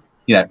mecca.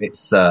 You know,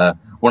 it's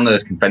one of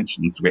those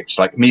conventions which,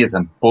 like, me as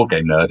a board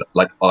game nerd,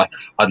 like,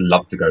 I'd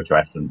love to go to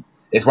Essen.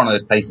 It's one of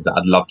those places that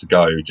I'd love to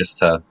go just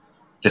to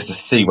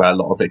see where a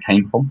lot of it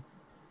came from.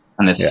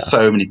 And there's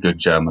so many good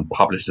German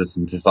publishers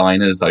and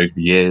designers over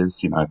the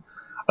years, you know,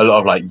 a lot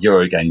of like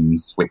Euro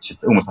games, which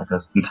is almost like an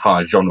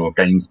entire genre of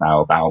games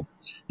now about,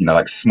 you know,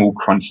 like small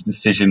crunchy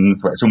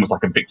decisions where it's almost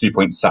like a victory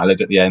point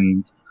salad at the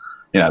end.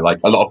 You know, like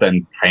a lot of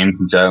them came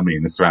from Germany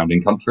and the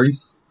surrounding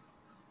countries.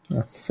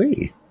 I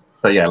see.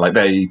 So yeah, like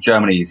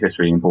Germany's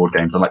history in board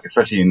games, and like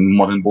especially in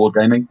modern board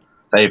gaming,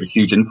 they have a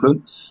huge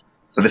influence.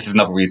 So this is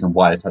another reason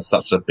why it has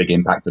such a big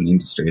impact on the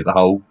industry as a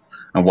whole,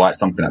 and why it's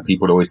something that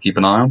people always keep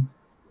an eye on.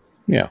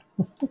 Yeah.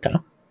 Okay.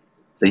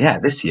 So yeah,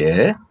 this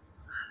year,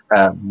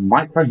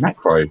 Micro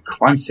Macro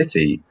Crime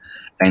City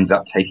ends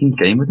up taking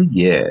Game of the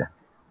Year.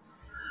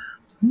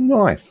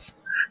 Nice.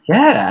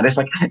 Yeah, and it's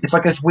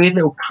like this weird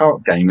little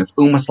card game. It's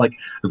almost like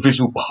a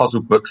visual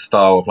puzzle book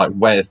style of like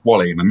Where's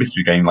Wally, and a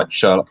mystery game like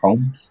Sherlock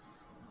Holmes.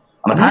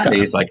 And apparently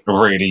it's like a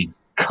really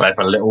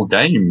clever little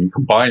game,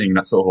 combining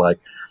that sort of like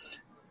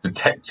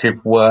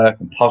detective work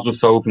and puzzle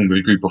solving with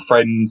a group of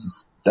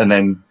friends, and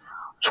then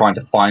trying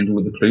to find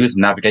all the clues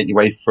and navigate your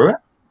way through it.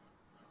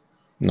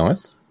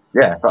 Nice.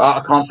 Yeah, so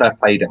I can't say I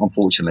played it,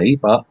 unfortunately,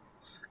 but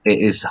it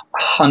is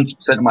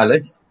 100% on my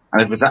list.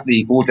 And if it's at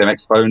the Board Game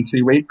Expo in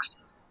 2 weeks,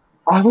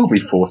 I will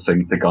be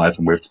forcing the guys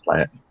I'm with to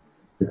play it.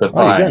 Because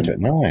I'm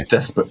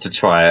desperate to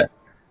try it.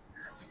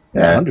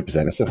 Yeah,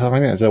 100%.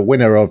 It's a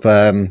winner of,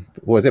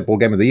 what is it, Board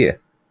Game of the Year?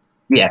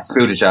 Yeah,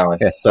 Spiel des Jahres.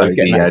 Yeah, so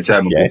the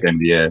German Board Game of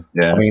the Year.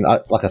 Yeah. I mean,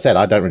 like I said,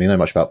 I don't really know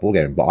much about board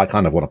gaming, but I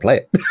kind of want to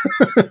play it.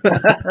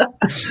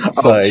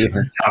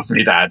 Ask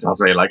me, Dad.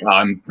 Ask me, like,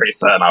 I'm pretty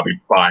certain I'll be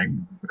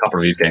buying a couple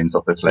of these games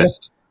off this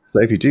list.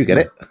 So if you do get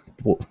it,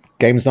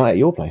 games night at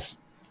your place.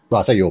 Well,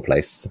 I say your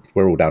place.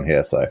 We're all down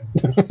here, so.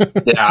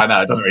 Yeah, I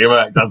know. It doesn't really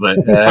work, does it?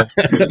 Yeah.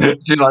 Do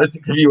you like the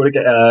 6 of you want to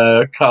get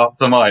a cart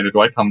to mine, or do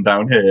I come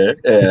down here?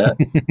 Yeah,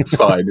 it's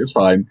fine. It's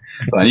fine.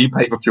 And you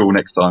pay for fuel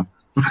next time.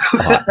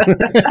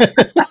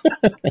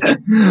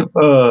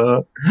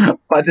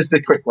 But just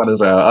a quick one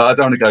as well. I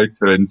don't want to go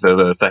into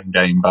the second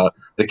game, but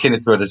the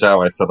Tennis Spiel des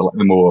Jahres, so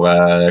the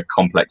more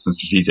complex and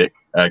strategic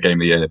game of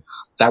the year,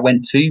 that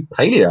went to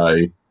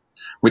Paleo,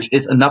 which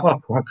is another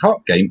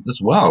co-op game as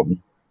well.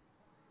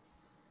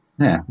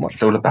 Yeah,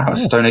 it's all about a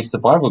Stone Age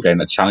survival game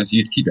that challenges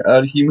you to keep your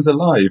early humans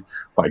alive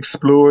by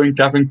exploring,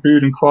 gathering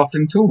food, and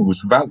crafting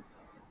tools without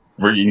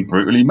being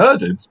brutally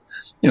murdered.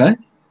 You know.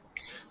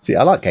 See,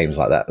 I like games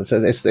like that. So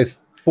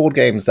it's board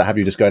games that have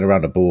you just going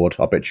around a board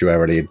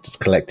arbitrarily, just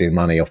collecting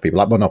money off people,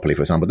 like Monopoly,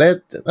 for example.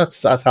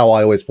 That's how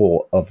I always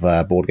thought of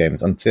board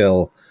games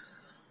until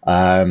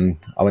I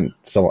went.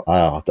 So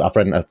I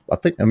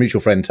think a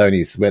mutual friend,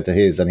 Tony's, went to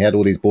his, and he had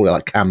all these board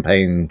like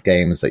campaign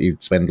games that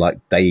you'd spend like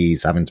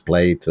days having to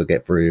play to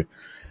get through. I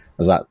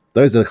was like,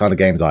 those are the kind of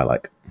games I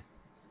like.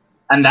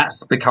 And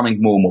that's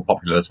becoming more and more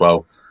popular as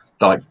well.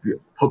 Like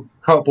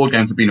co-op board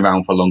games have been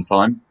around for a long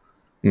time,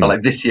 but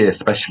like this year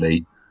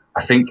especially,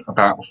 I think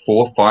about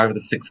 4 or 5 of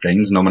the 6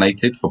 games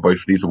nominated for both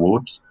of these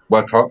awards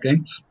were co-op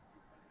games.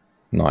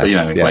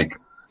 Nice. So,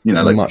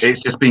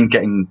 it's just been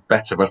getting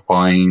better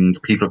refined.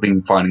 People have been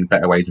finding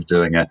better ways of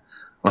doing it.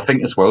 I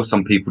think as well,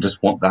 some people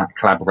just want that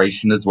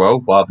collaboration as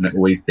well, rather than it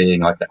always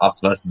being like us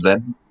versus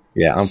them.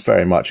 Yeah, I'm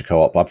very much a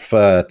co-op. I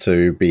prefer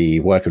to be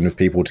working with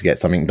people to get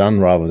something done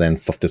rather than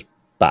just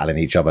battling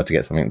each other to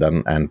get something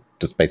done and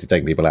just basically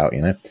taking people out,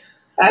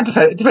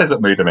 It depends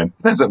what mood I'm in.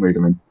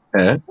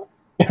 Yeah.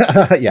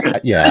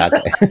 yeah,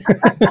 okay.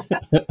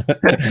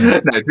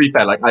 No, to be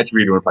fair, like, I actually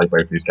really want to play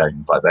both these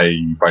games. Like, they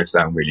both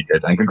sound really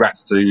good. And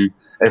congrats to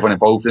everyone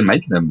involved in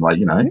making them. Like,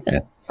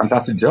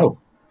 fantastic job.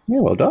 Yeah,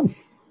 well done.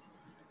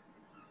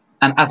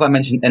 And as I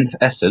mentioned in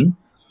Essen,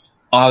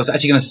 I was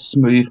actually going to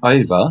smooth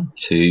over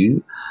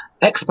to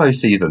Expo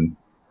season.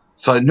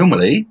 So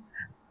normally,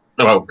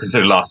 well,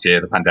 considering last year,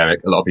 the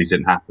pandemic, a lot of these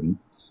didn't happen.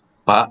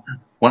 But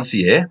once a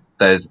year,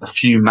 there's a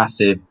few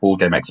massive board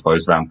game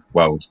expos around the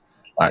world.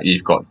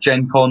 You've got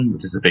Gen Con,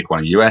 which is a big one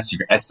in the US. You've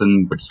got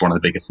Essen, which is one of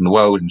the biggest in the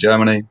world in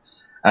Germany.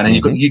 And then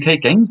you've got UK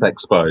Games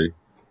Expo,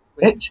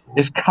 which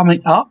is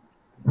coming up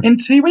in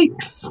 2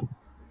 weeks.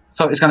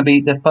 So it's going to be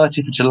the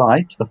 30th of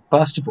July to the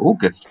 1st of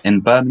August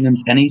in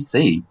Birmingham's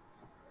NEC.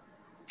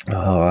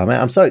 Oh,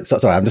 man, I'm so excited.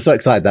 Sorry, I'm just so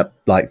excited that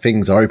like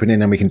things are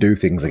opening and we can do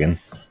things again.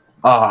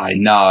 Oh, I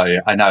know.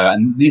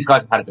 And these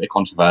guys have had a bit of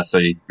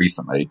controversy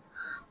recently.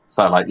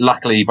 So, like,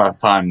 luckily, by the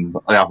time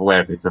they are aware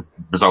of this, have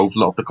resolved a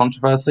lot of the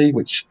controversy,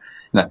 which,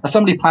 as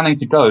somebody planning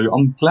to go,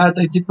 I'm glad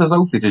they did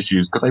resolve these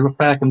issues because they were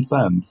fair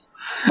concerns.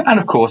 And,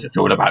 of course, it's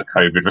all about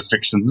COVID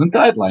restrictions and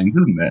guidelines,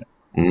 isn't it?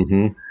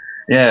 Mm-hmm.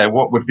 Yeah,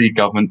 what with the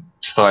government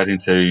deciding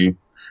to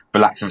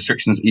relax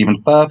restrictions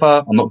even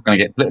further, I'm not going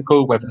to get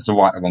political, whether it's the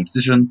right or wrong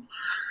decision.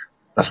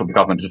 That's what the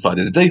government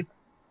decided to do.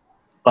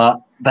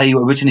 But they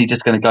were originally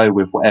just going to go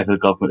with whatever the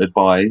government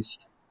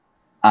advised,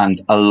 and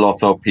a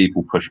lot of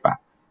people pushed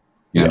back.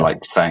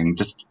 Like saying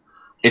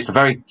it's a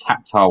very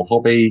tactile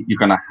hobby. You're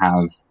going to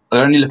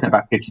they're only looking at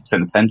about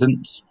 50%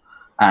 attendance.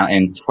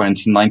 In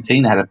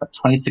 2019, they had about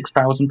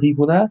 26,000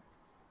 people there.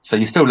 So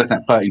you're still looking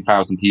at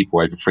 13,000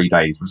 people over 3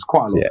 days, which is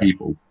quite a lot of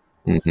people.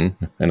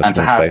 Mm-hmm. And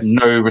to have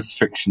no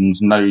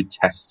restrictions, no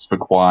tests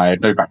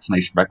required, no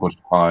vaccination records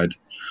required,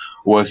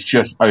 was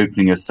just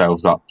opening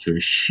yourselves up to a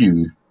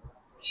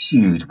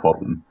huge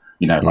problem.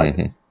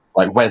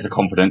 Like where's the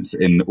confidence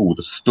in all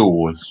the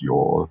stores,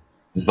 your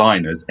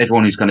designers,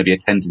 everyone who's going to be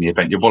attending the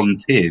event, your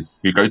volunteers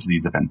who go to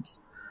these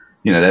events?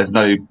 There's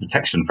no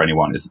protection for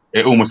anyone.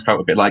 It almost felt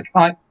a bit like,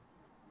 all right,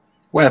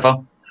 whatever.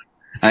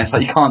 And it's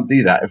like, you can't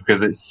do that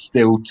because it's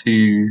still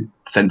too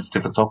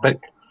sensitive a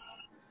topic.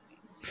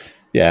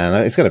 Yeah,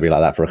 and it's going to be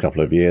like that for a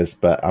couple of years.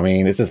 But I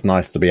mean, it's just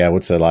nice to be able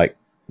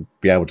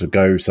to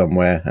go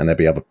somewhere and there'll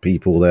be other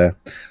people there.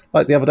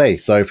 Like the other day.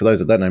 So for those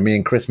that don't know, me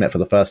and Chris met for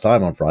the first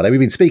time on Friday. We've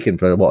been speaking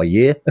for a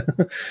year.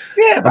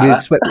 Yeah, we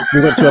went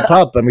to a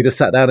pub and we just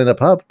sat down in a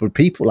pub with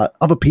people, like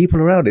other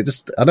people around it.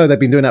 I know they've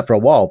been doing that for a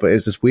while, but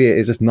it's just weird.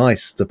 It's just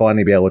nice to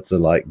finally be able to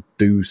like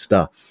do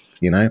stuff,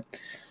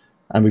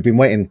 And we've been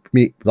waiting,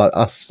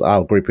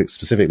 our group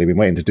specifically, been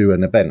waiting to do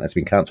an event that's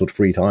been cancelled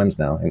 3 times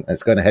now. And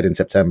it's going ahead in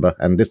September,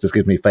 and this just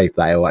gives me faith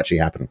that it will actually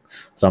happen.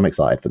 So I'm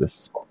excited for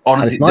this.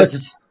 Honestly,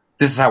 this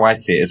is how I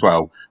see it as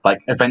well. Like,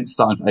 events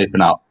starting to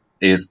open up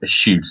is a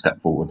huge step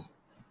forward.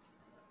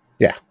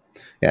 Yeah,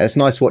 it's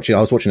nice watching.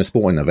 I was watching a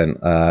sporting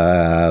event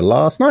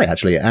last night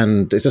actually,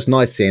 and it's just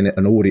nice seeing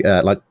an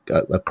audience, like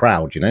a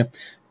crowd.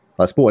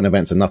 Like sporting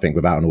events are nothing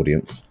without an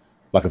audience,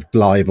 like a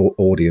live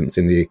audience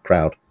in the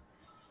crowd.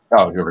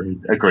 Oh,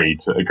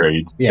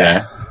 agreed.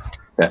 Yeah.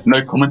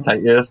 No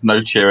commentators, no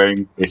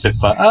cheering. It's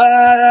just like,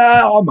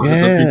 I might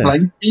as well be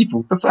playing FIFA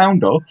with the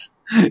sound off.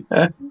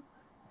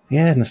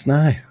 Yeah, in the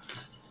snow.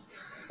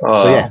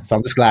 So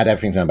I'm just glad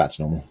everything's going back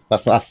to normal.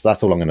 That's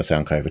all I'm going to say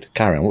on COVID.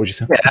 Carry on. What would you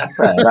say? Yeah, that's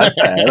fair.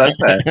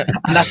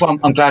 And that's why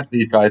I'm glad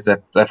these guys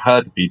they've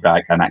heard the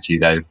feedback, and actually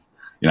they've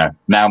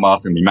now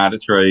masks going to be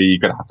mandatory. You're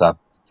going to have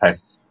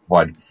tests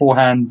provided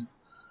beforehand.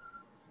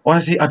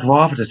 Honestly, I'd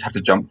rather just have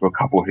to jump through a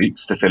couple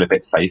hoops to feel a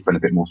bit safe and a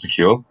bit more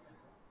secure,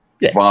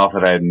 rather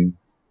than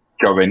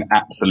going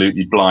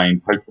absolutely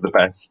blind, hope for the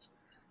best,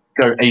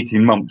 go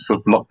 18 months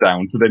of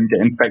lockdown to then get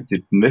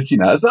infected from this. So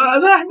I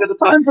haven't got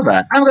the time for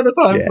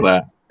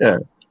that.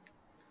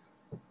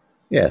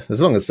 Yeah,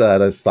 as long as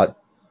there's like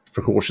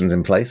precautions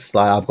in place.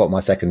 Like I've got my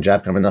second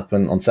jab coming up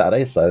on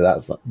Saturday, so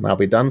that'll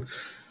be done.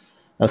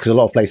 Because a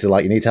lot of places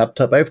like you need to have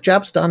both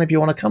jabs done if you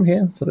want to come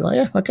here. So they're like,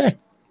 yeah, okay.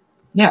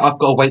 Yeah, I've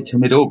got to wait till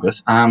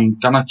mid-August. I'm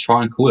gonna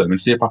try and call them and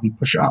see if I can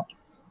push it up.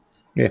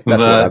 Yeah, that's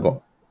what I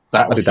got.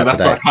 That's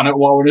kind of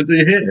what I want to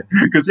do here.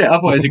 Because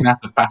otherwise you're gonna have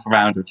to faff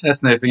around with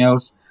tests and everything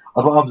else.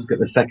 I'd rather just get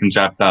the second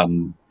jab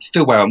done.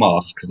 Still wear a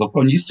mask because I've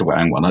gotten used to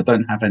wearing one. I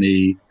don't have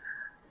any.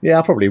 Yeah,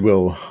 I probably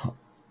will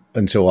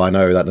until I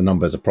know that the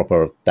numbers are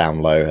proper down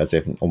low, as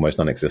if almost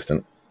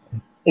non-existent.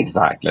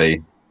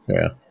 Exactly.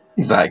 Yeah.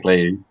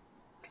 Exactly.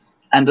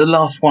 And the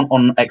last one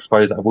on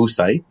Expos, I will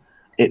say,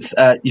 it's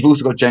you've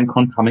also got Gen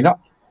Con coming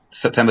up,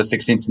 September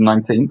 16th and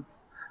 19th.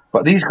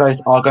 But these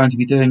guys are going to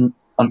be doing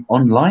an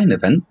online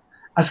event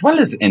as well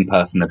as an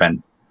in-person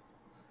event.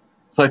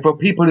 So for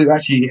people who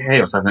actually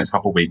hear us over the next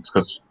couple of weeks,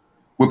 because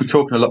we'll be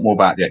talking a lot more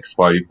about the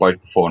Expo, both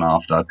before and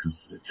after,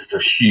 because it's just a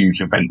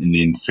huge event in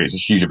the industry. It's a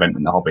huge event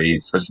in the hobby,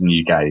 especially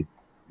in the UK.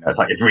 It's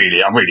like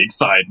I'm really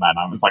excited, man.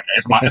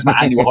 It's my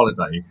annual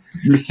holiday.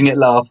 Missing it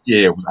last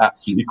year was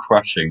absolutely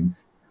crushing.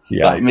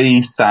 Yeah. Like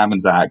me, Sam,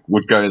 and Zach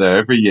would go there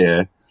every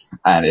year,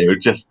 and it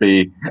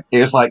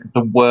was like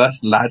the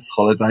worst lads'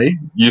 holiday,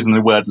 using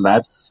the word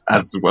lads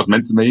as it was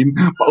meant to mean,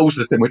 but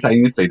also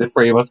simultaneously the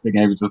three of us being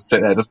able to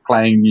sit there just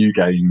playing new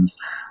games,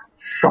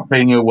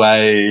 shopping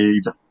away,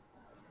 just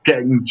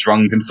getting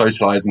drunk and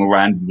socialising with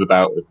randoms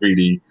about a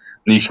really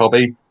niche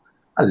hobby.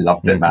 I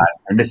loved it, man.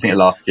 And missing it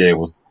last year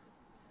was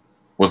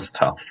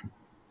tough.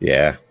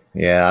 Yeah.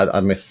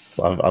 I've missed,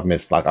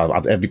 like,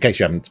 in case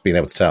you haven't been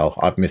able to tell,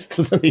 I've missed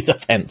these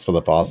events for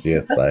the past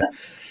year. So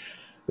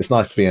it's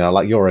nice to be in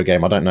like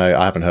Eurogame. I don't know,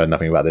 I haven't heard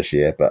nothing about this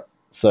year, but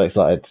so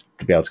excited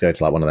to be able to go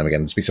to like one of them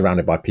again, just be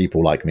surrounded by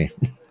people like me.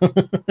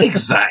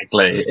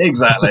 Exactly.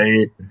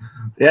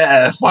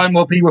 Yeah, find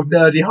more people with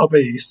nerdy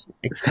hobbies.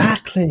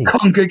 Exactly.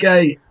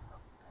 Congregate.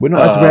 We're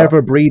not as rare of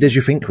a breed as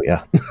you think we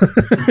are.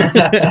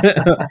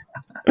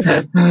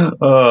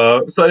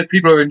 So if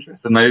people are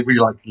interested and they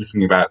really like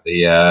listening about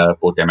the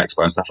Board Game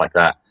Expo and stuff like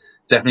that,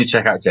 definitely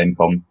check out Gen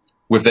Con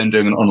with them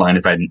doing an online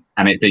event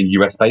and it being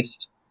US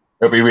based.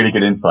 It'll be really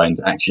good insight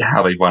into actually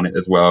how they run it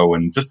as well,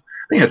 and just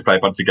being able to play a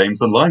bunch of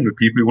games online with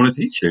people who want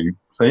to teach you.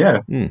 So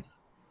yeah.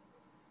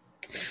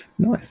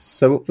 Nice.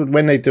 So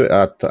when they do it,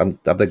 are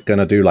they going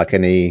to do like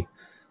any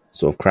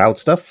sort of crowd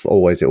stuff,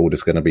 or is it all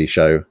just going to be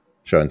show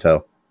and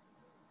tell?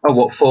 Oh,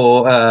 what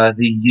for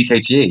the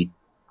UKGE?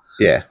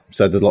 Yeah,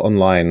 so the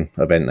online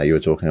event that you were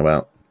talking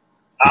about,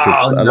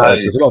 because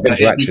there's a lot of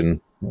interaction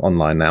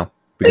online now.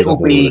 It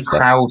will be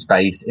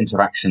crowd-based,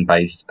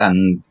 interaction-based,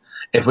 and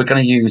if we're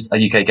going to use a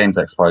UK Games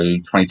Expo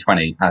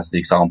 2020 as the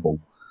example,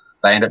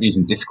 they end up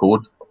using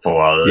Discord for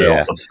a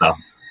lot of stuff.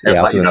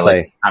 It's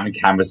like having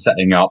cameras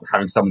setting up,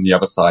 having someone on the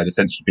other side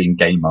essentially being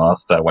game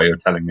master, where you're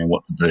telling them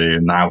what to do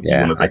and how you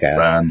want to take a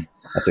turn.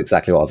 That's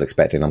exactly what I was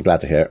expecting. I'm glad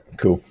to hear it.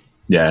 Cool.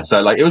 Yeah,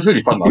 so like it was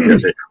really fun last year.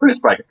 We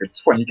just played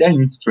 20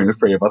 games between the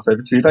three of us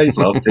over 2 days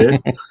last year.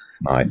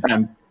 Nice.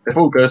 And if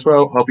all goes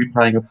well, I'll be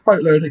playing a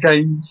boatload of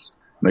games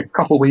in a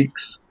couple of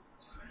weeks.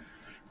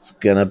 It's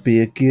gonna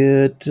be a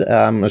good.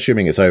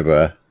 Assuming it's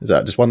over. Is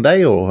that just 1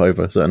 day or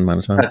over a certain amount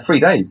of time? 3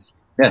 days.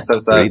 Yeah, so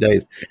it's 3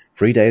 days.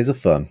 3 days of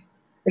fun.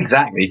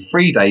 Exactly,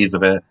 3 days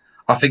of it.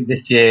 I think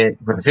this year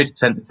with a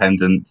 50%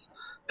 attendance,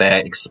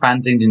 they're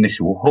expanding the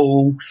initial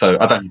hall. So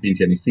I don't know if you've been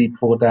to NEC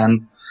before,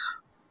 Dan.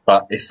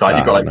 But it's like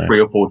you've got like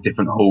 3 or 4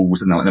 different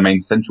halls and like the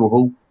main central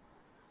hall.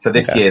 So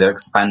this year they're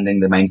expanding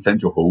the main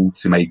central hall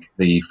to make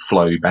the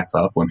flow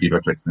better for when people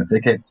are collecting their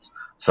tickets.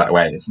 So that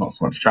way it's not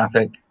so much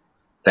traffic.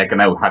 They're going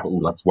to have it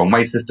all as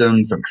one-way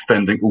systems, so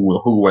extending all the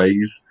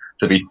hallways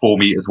to be 4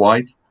 meters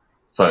wide.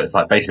 So it's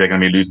like basically they're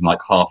going to be losing like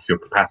half your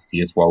capacity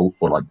as well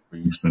for like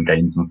booths and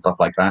games and stuff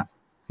like that.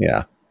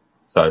 Yeah.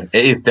 So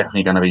it is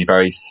definitely going to be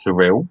very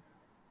surreal.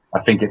 I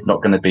think it's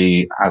not going to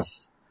be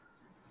as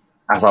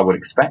I would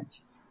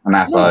expect. And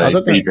that's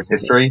previous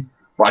history.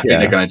 But I think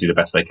they're going to do the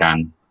best they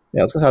can.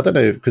 Yeah, I was going to say, I don't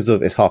know, because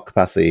of its half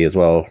capacity as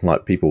well,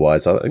 like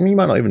people-wise. I mean, you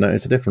might not even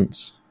notice a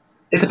difference.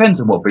 It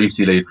depends on what booths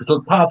you lose.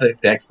 Because part of it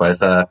for the expo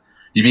is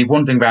you'd be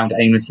wandering around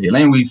aimlessly. And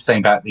then we were saying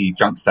about the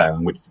junk sale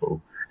in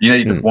Whitstable.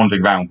 You're just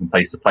wandering around from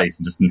place to place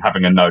and just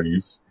having a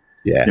nose.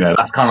 Yeah.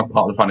 That's kind of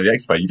part of the fun of the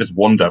expo. You just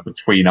wander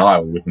between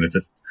aisles and it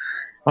just,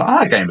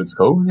 that game looks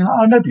cool.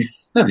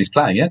 Nobody's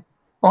playing it.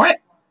 All right.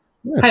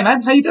 Yeah. Hey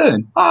man, how you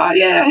doing?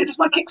 It's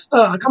my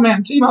Kickstarter coming out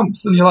in 2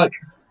 months. And you're like,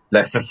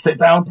 let's just sit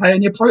down and play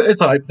on your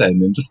prototype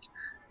then. And just,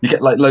 you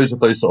get like loads of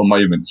those sort of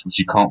moments which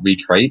you can't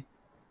recreate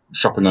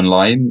shopping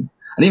online.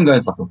 And even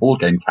going to like a board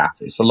game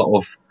cafe, it's a lot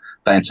of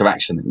that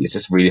interaction that it's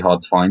just really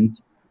hard to find.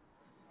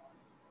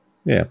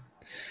 Yeah.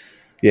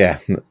 Yeah,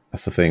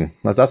 that's the thing.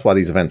 That's why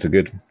these events are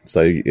good.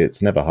 So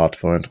it's never hard to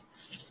find.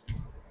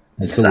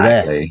 It's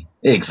exactly.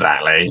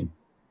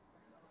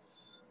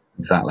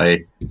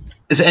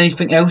 Is there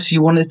anything else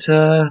you wanted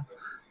to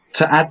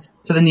add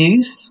to the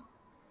news?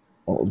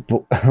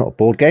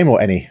 Board game or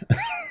any?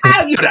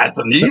 You could add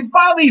some news.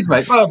 By all means,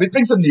 mate.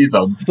 Bring some news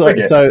on.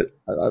 So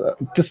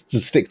just to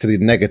stick to the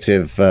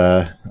negative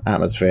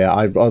atmosphere,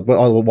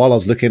 while I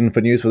was looking for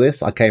news for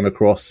this, I came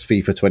across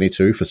FIFA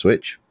 22 for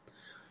Switch.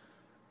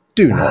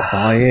 Do not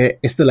buy it.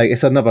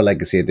 It's another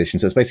legacy edition,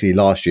 so it's basically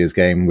last year's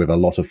game with a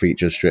lot of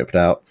features stripped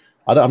out.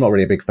 I'm not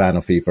really a big fan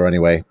of FIFA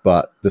anyway,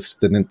 but the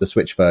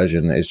Switch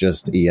version is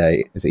just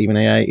EA. Is it even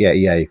EA? Yeah,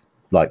 EA,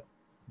 like,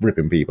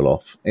 ripping people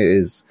off. It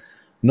is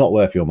not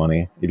worth your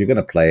money. If you're going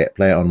to play it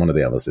on one of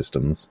the other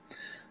systems.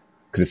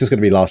 Because it's just going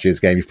to be last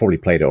year's game. You've probably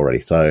played it already,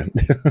 so...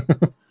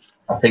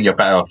 I think you're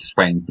better off just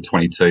waiting for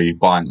 22,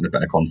 buying on a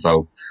better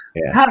console.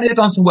 Yeah. Apparently they've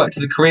done some work to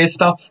the career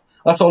stuff.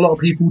 That's what a lot of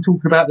people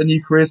talk about, the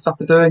new career stuff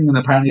they're doing, and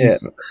apparently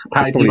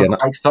people are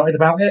quite excited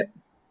about it.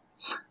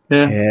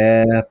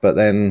 Yeah, but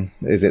then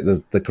is it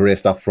the career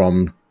stuff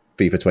from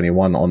FIFA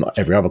 21 on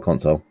every other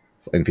console,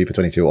 in FIFA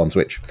 22 on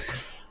Switch?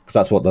 Because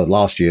that's what the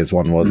last year's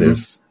one was,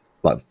 is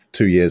like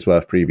 2 years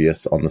worth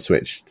previous on the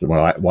Switch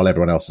while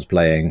everyone else was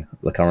playing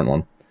the current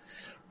one.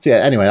 So yeah,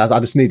 anyway, I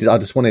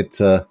just wanted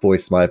to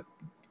voice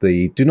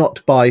do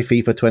not buy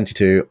FIFA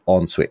 22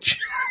 on Switch.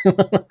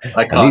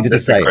 I can't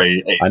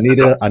disagree.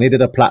 I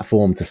needed a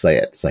platform to say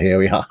it, so here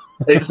we are.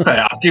 It's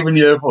fair. I've given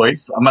you a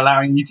voice. I'm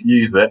allowing you to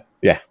use it.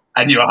 Yeah.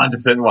 And you're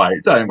 100%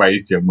 right. Don't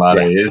waste your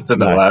money. It's just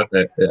not worth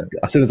it. Yeah.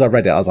 As soon as I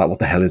read it, I was like, what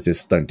the hell is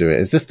this? Don't do it.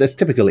 It's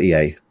typical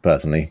EA,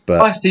 personally. But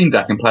buy Steam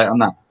Deck and play it on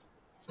that.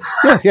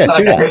 Yeah,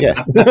 do that,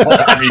 yeah.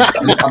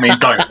 I mean,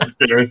 don't,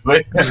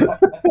 seriously.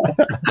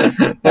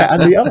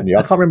 And the other news,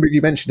 I can't remember if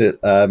you mentioned it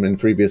in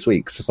previous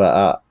weeks,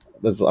 but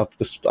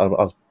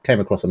I came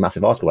across a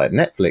massive article about it.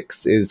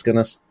 Netflix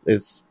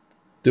is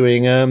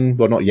doing,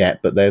 well, not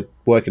yet, but they're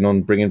working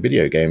on bringing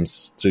video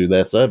games to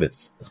their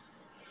service.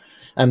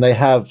 And they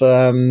have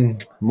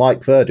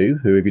Mike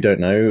Verdu, who, if you don't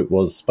know,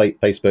 was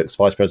Facebook's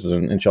vice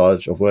president in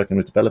charge of working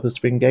with developers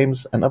to bring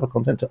games and other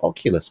content to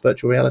Oculus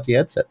virtual reality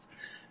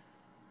headsets.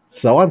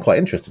 So I'm quite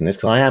interested in this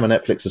because I am a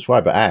Netflix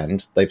subscriber,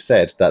 and they've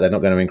said that they're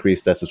not going to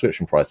increase their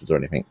subscription prices or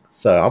anything.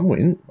 So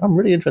I'm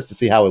really interested to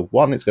see how,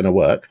 one, it's going to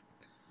work,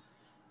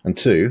 and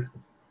two,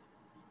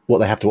 what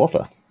they have to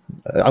offer.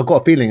 I've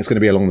got a feeling it's going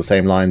to be along the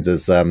same lines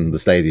as the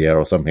Stadia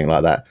or something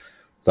like that.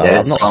 So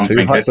yeah, I'm not too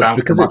hyped, it sounds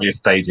like it might be a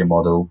Stadia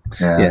model.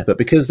 Yeah, but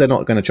because they're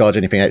not going to charge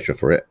anything extra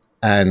for it,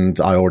 and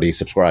I already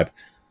subscribe,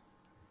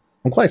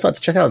 I'm quite excited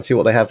to check out and see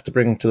what they have to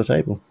bring to the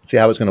table, see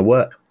how it's going to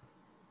work.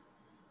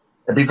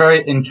 It'd be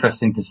very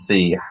interesting to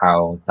see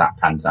how that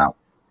pans out.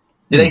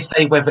 Do they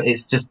say whether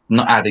it's just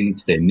not adding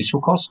to the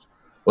initial cost,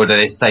 or do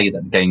they say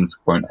that the games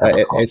won't have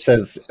a cost?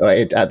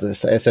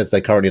 It says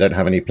they currently don't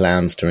have any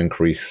plans to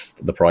increase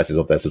the prices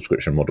of their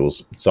subscription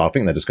models. So I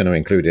think they're just going to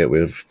include it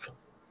with...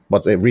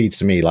 But it reads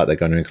to me like they're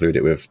going to include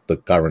it with the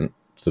current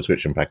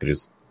subscription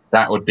packages.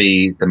 That would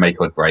be the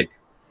make or break.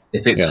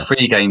 If it's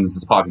free games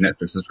as part of your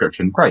Netflix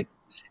subscription, great.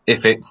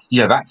 If it's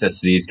you have access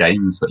to these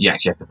games, but you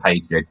actually have to pay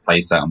to be able to play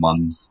certain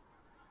ones,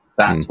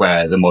 that's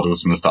where the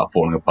model's going to start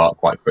falling apart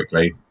quite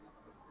quickly.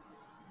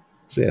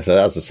 So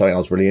that's just something I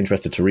was really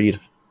interested to read.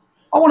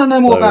 I want to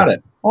know more about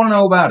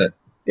it.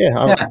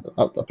 Yeah,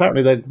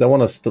 apparently they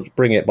want us to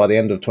bring it by the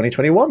end of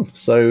 2021.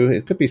 So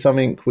it could be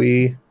something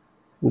we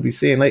will be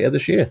seeing later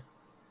this year.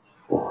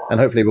 And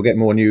hopefully we'll get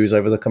more news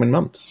over the coming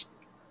months.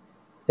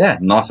 Yeah,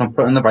 nice and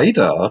put on the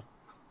radar.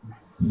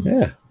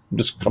 Yeah, I'm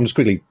just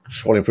quickly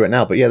scrolling through it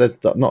now. But yeah, there's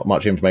not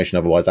much information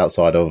otherwise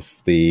outside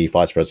of the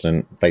vice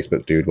president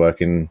Facebook dude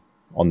working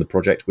on the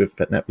project with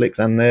Netflix,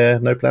 and there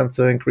no plans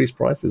to increase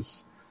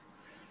prices.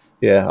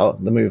 Yeah,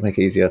 the move make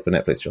it easier for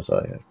Netflix.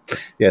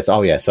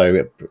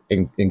 So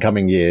in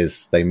coming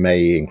years they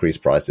may increase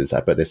prices,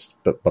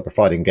 but by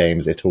providing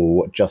games, it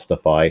will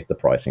justify the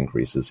price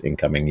increases in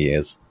coming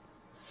years.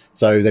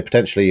 So they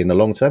potentially, in the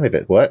long term, if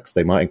it works,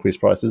 they might increase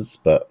prices,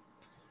 but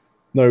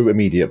no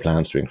immediate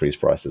plans to increase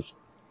prices.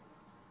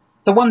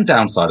 The one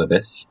downside of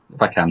this, if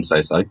I can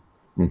say so,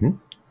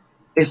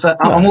 is that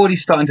I'm already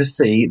starting to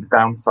see the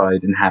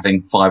downside in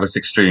having 5 or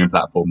 6 streaming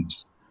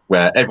platforms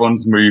where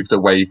everyone's moved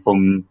away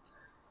from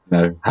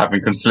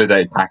having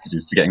consolidated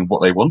packages to getting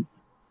what they want.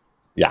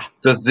 Yeah.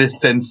 Does this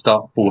then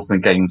start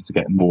forcing games to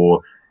get more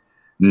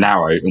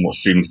narrow in what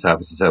streaming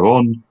services they're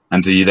on?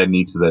 And do you then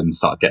need to then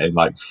start getting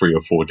like 3 or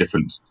 4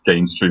 different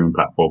game streaming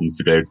platforms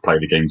to be able to play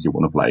the games you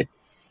want to play?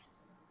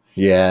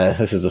 Yeah,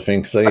 this is the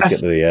thing. So you get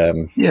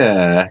the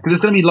because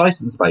it's going to be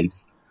license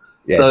based.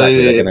 Yeah, so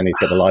exactly. They're going to need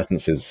to get the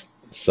licenses.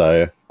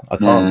 So I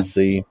can't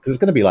see, because it's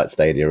going to be like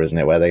Stadia, isn't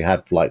it? Where they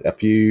have like a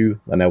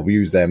few, and they'll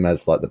use them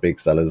as like the big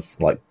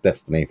sellers, like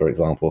Destiny, for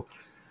example.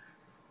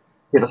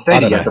 Yeah, but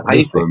Stadia you had to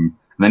pay for them.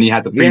 And then you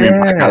had the premium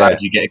pack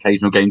allowed you get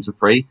occasional games for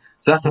free.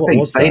 So that's the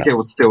thing. Stadia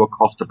would still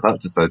cost to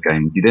purchase those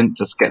games. You didn't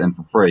just get them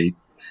for free.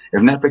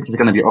 If Netflix is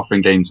going to be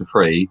offering games for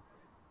free,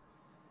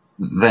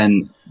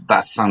 then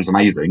that sounds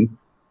amazing.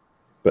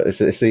 But it's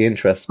the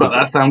interest. But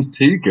that sounds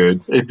too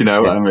good, if you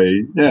know what I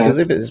mean. Yeah. Because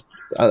if it's,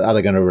 are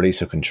they going to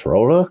release a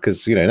controller?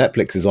 Because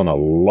Netflix is on a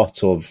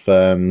lot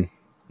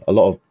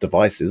of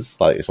devices,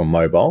 like it's on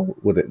mobile.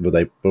 Will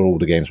all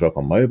the games work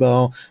on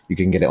mobile? You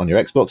can get it on your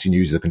Xbox. You can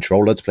use the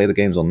controller to play the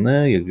games on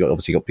there. You've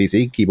obviously got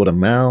PC, keyboard and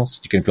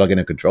mouse. You can plug in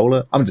a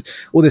controller.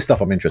 All this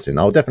stuff I'm interested in.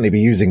 I'll definitely be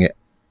using it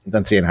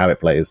and seeing how it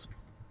plays.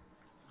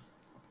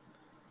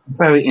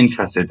 Very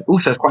interested.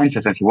 Also, it's quite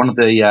interesting. Actually, one of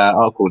the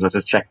articles I was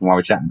just checking while we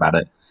were chatting about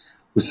it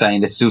was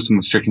saying there's still some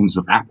restrictions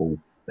with Apple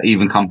that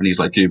even companies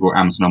like Google,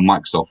 Amazon, and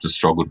Microsoft have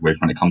struggled with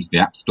when it comes to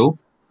the App Store.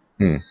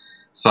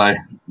 So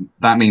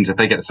that means if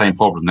they get the same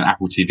problem, then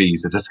Apple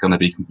TVs are just going to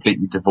be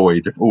completely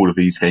devoid of all of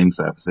these game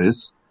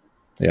services.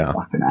 Yeah.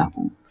 Fucking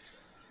Apple.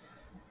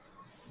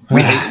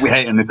 We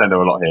hate Nintendo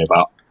a lot here,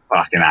 but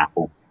fucking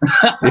Apple.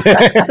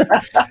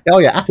 Oh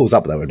yeah, Apple's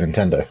up there with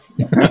Nintendo.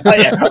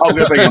 Yeah, I'm going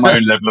to bring on my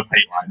own level of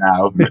hate right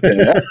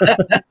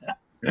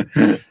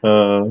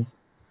now.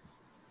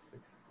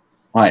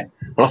 Right.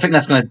 Well, I think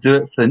that's going to do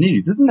it for the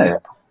news, isn't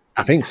it?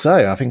 I think so.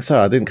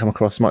 I didn't come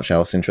across much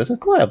else interesting.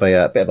 It's quite a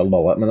bit of a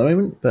lull at the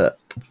moment, but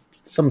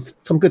some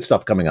good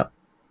stuff coming up.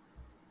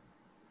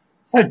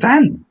 So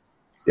Dan,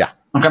 yeah,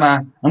 I'm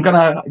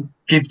gonna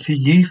give to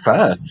you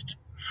first.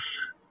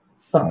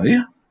 So,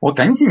 what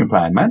games have you been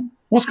playing, man?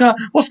 What's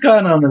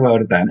going on in the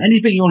world of Dan?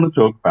 Anything you want to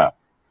talk about?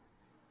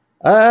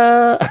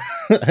 Uh,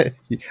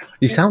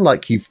 you sound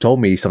like you've told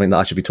me something that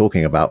I should be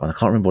talking about, and I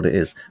can't remember what it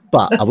is.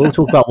 But I will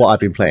talk about what I've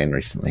been playing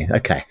recently.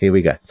 Okay, here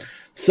we go.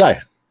 So,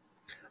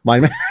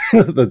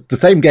 the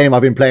same game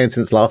I've been playing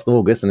since last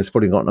August, and it's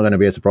probably not going to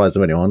be a surprise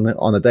to anyone.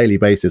 On a daily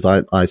basis,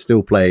 I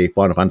still play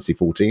Final Fantasy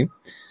XIV.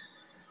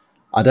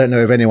 I don't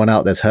know if anyone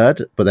out there's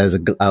heard, but there's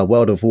a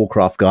World of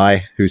Warcraft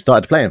guy who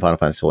started playing Final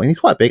Fantasy XIV. He's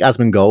quite big,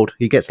 Asmongold.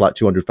 He gets like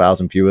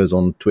 200,000 viewers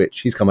on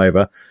Twitch. He's come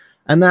over.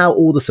 And now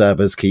all the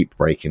servers keep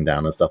breaking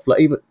down and stuff. Like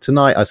even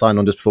tonight, I signed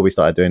on just before we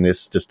started doing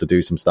this, just to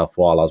do some stuff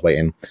while I was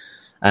waiting.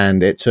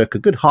 And it took a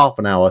good half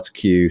an hour to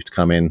queue to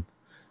come in.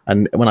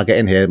 And when I get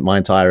in here, my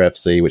entire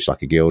FC, which is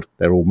like a guild,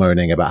 they're all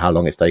moaning about how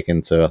long it's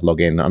taken to log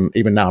in. And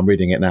even now I'm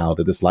reading it now,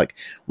 they're just like,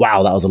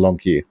 wow, that was a long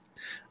queue.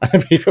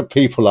 And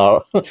people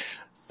are,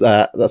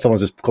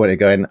 someone's just commented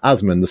going,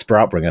 Asmon, the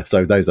Sprout Bringer.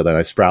 So those that don't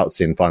know,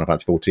 Sprouts in Final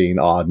Fantasy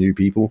XIV are new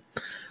people.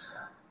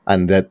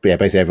 And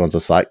basically everyone's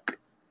just like,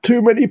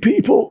 too many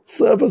people,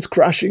 servers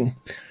crashing.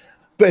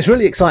 But it's a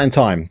really exciting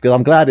time because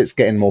I'm glad it's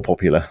getting more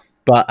popular.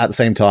 But at the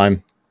same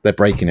time, they're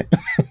breaking it.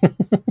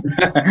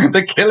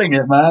 They're killing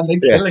it, man. They're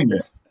killing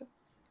it.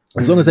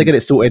 As long as they get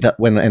it sorted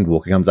when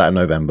Endwalker comes out in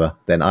November,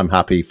 then I'm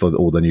happy for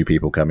all the new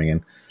people coming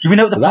in. Do we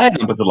know what the player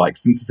numbers are like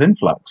since its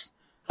influx?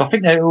 I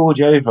think they're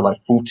already over like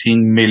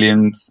 14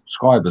 million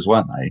subscribers,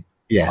 weren't they?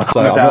 Yeah, I can't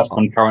know if that's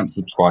concurrent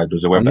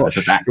subscribers or whether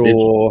it's active.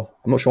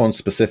 I'm not sure on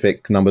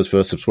specific numbers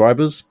for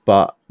subscribers,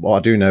 but what I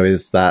do know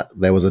is that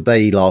there was a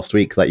day last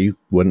week that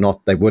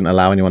they wouldn't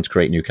allow anyone to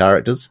create new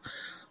characters.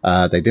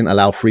 They didn't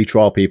allow free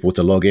trial people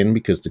to log in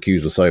because the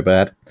queues were so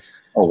bad.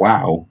 Oh,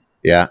 wow.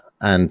 Yeah,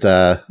 and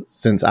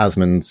since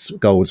Asmon's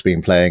Gold's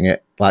been playing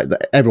it,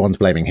 everyone's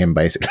blaming him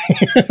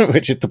basically,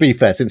 which to be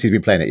fair, since he's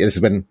been playing it, this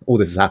is when all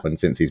this has happened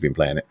since he's been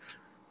playing it.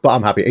 But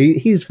I'm happy.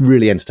 He's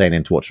really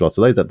entertaining to watch as well.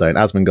 So those that don't,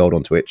 Asmongold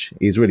on Twitch,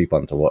 he's really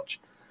fun to watch.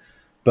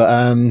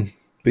 But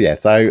yeah,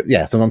 so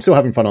I'm still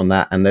having fun on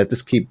that, and they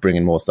just keep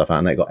bringing more stuff out.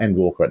 And they got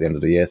Endwalker at the end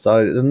of the year,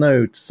 so there's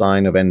no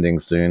sign of ending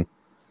soon.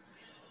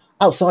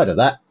 Outside of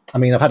that, I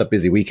mean, I've had a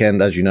busy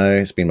weekend, as you know.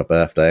 It's been my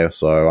birthday,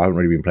 so I haven't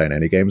really been playing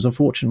any games,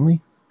 unfortunately.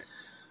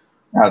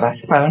 No,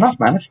 that's fair enough,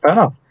 man. That's fair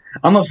enough.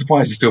 I'm not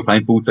surprised you're still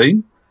playing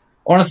 14.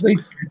 Honestly,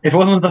 if it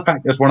wasn't for the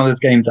fact that it's one of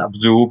those games that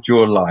absorbed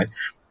your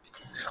life,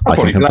 I'd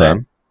probably play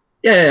it.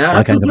 Yeah,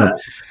 I can confirm.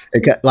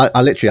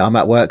 I'm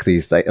at work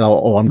these days.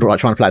 I'm trying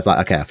to play. It's like,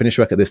 okay, I finish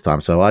work at this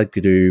time, so I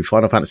could do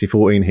Final Fantasy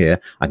 14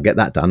 here. I can get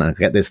that done, and I can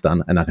get this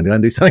done, and I can go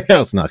and do something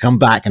else. And I come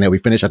back, and it'll be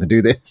finished. I can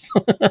do this.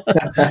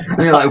 And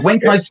you're like,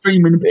 when can I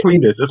stream in between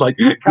this? It's like,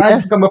 can I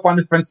just become a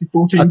Final Fantasy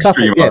 14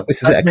 streamer? Yeah,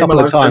 this is it. A couple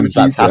of times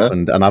that's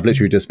happened, and I've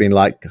literally just been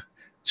like,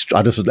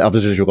 I've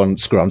literally gone,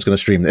 screw it, I'm just going to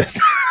stream this.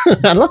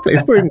 And luckily,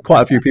 it's been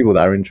quite a few people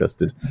that are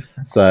interested.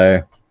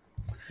 So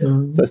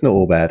it's not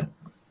all bad.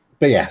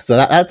 But yeah, so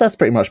that's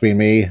pretty much been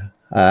me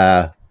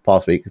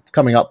past week.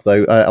 Coming up,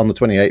 though, on the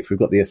 28th, we've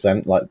got the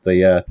Ascent,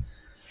 the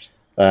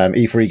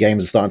E3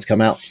 games are starting to come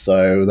out,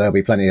 so there'll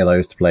be plenty of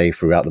those to play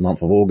throughout the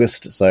month of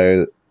August.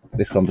 So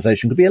this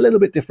conversation could be a little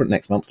bit different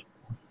next month.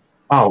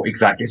 Oh,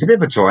 exactly. It's a bit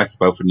of a dry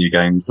spell for new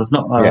games. There's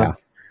not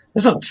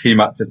too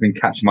much that's been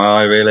catching my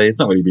eye, really. It's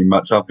not really been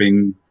much.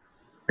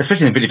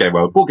 Especially in the video game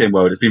world, board game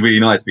world, it's been really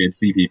nice being to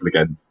see people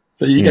again.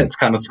 So you get to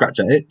kind of scratch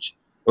that itch.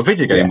 But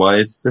video game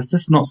wise, there's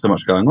just not so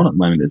much going on at the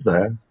moment, is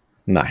there?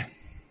 No,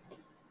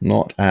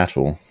 not at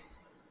all.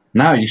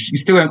 No, you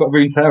still haven't got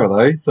Runeterra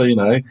though, so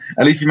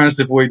at least you managed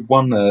to avoid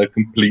one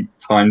complete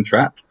time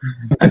trap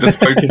and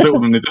just focus it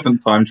all on a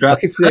different time trap.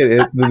 I can see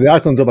it. The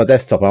icon's on my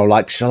desktop, and I'm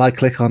like, shall I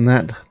click on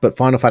that? But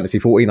Final Fantasy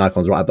 14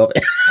 icon's right above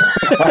it.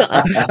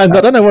 And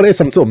I don't know what it is,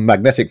 some sort of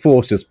magnetic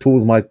force just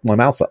pulls my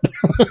mouse up. It's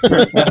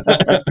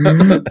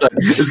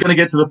going to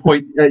get to the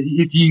point,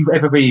 do you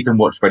ever read and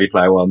watch Ready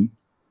Player One?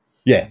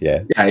 Yeah.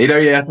 Yeah, he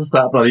has to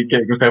start bloody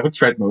getting himself a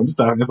treadmill and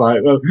stuff. And it's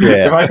like, well,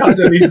 if I can't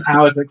do at least an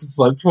hour's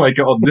exercise before I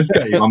get on this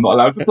game, I'm not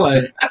allowed to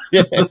play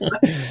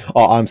it.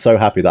 I'm so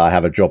happy that I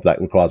have a job that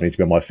requires me to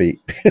be on my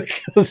feet.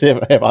 Because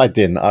if I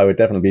didn't, I would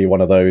definitely be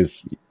one of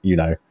those,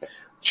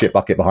 shit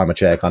bucket behind my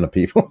chair kind of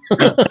people.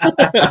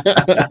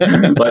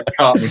 Like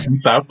Cartman from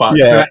South Park.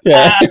 Yeah.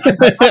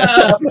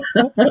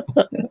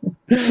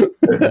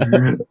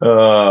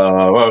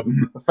 Well,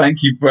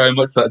 thank you very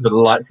much for that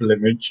delightful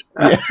image.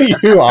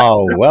 You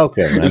are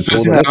welcome.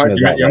 Especially when I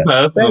actually met you in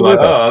person. I'm like,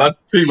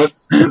 that's too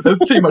much.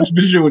 That's too much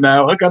visual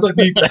now. Like, I don't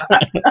need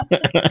that.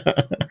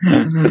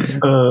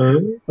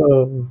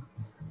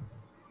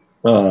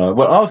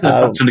 Well, I was going to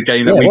touch on a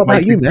game that we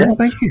played together. What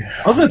about you?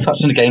 I was going to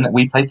touch on a game that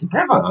we played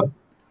together.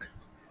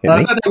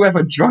 I don't know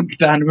whether Drunk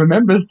Dan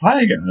remembers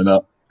playing it or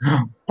not,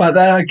 but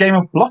they're a game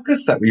of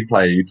blockers that we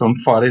played on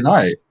Friday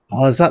night.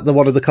 Oh, is that the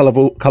one of the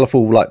colourful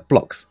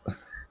blocks?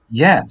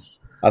 Yes.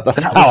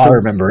 That's how I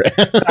remember it.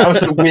 That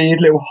was a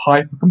weird little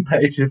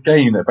hyper-competitive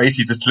game that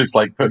basically just looks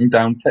like putting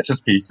down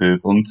Tetris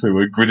pieces onto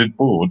a gridded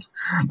board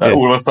that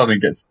all of a sudden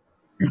gets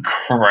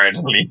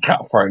incredibly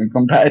cutthroat and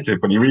competitive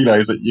when you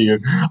realise that you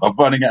are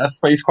running out of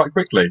space quite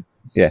quickly.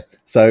 Yeah.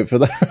 So for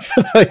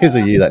those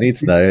of you that need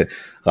to know,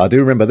 I do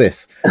remember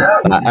this.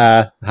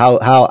 How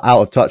out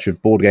of touch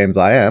with board games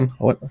I am.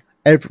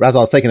 as I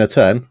was taking a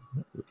turn,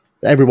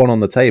 everyone on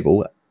the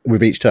table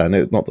with each turn,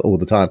 not all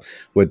the time,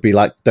 would be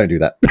like, "Don't do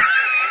that."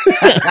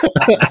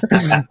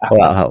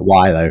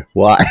 Why though?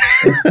 Why?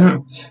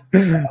 So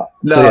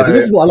yeah,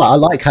 this is what I like. I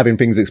like having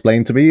things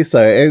explained to me.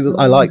 So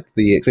I like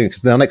the experience.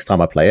 Because now next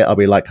time I play it, I'll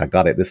be like, I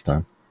got it this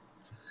time.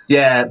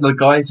 Yeah, the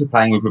guys we're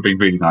playing with were being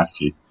really nice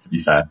to you, to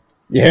be fair.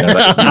 Yeah,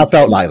 I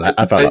felt like that.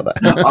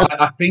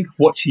 I think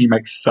watching you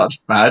make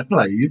such bad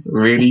plays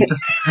really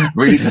just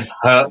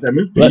hurt them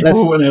as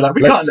people. And they're like,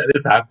 we can't let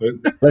this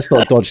happen. Let's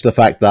not dodge the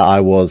fact that I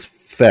was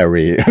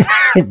very,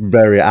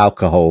 very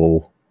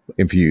alcohol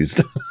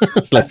infused.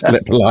 Let's put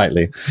it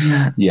politely.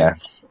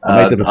 Yes.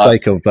 I made the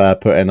mistake of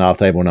putting our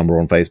table number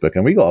on Facebook,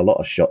 and we got a lot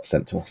of shots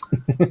sent to us.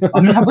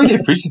 I mean, I'm really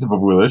appreciative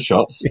of all those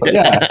shots. But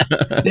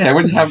yeah,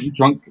 when you haven't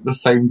drunk the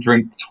same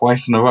drink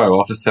twice in a row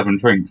after 7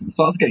 drinks, it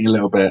starts getting a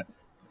little bit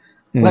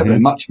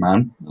much,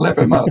 man. A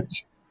little bit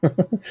much.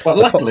 But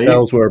luckily,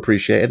 cocktails were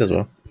appreciated as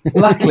well.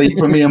 Luckily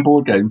for me on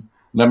board games,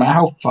 no matter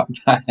how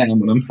fucked I am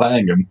when I'm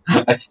playing them,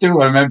 I still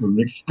remember in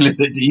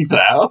explicit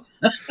detail.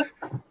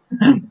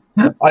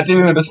 I do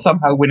remember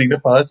somehow winning the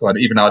first one,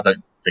 even though I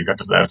don't think I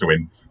deserve to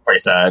win. Pretty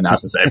certain I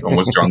just everyone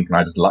was drunk and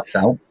I just lucked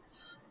out.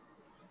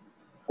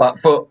 But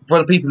for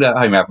the people at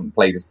home who haven't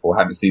played this before,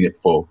 haven't seen it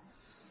before,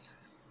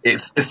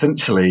 it's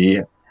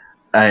essentially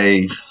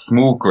a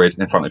small grid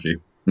in front of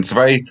you. It's a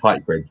very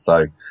tight grid,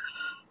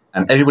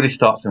 and everybody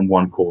starts in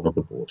one corner of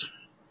the board.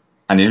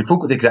 And you've all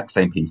got the exact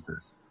same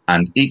pieces.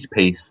 And each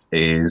piece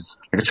is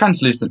like a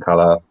translucent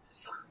colour,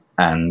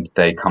 and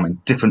they come in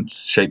different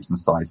shapes and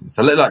sizes.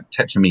 So a little like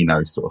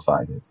Tetramino sort of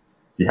sizes.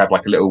 So you have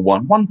like a little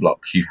 1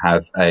 block, you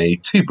have a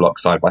 2 block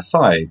side by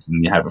side,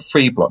 and you have a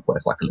 3 block where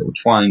it's like a little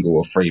triangle,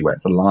 or 3 where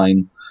it's a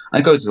line,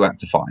 and it goes up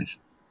to 5.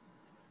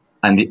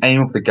 And the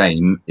aim of the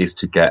game is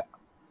to get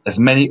as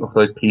many of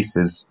those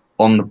pieces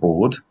on the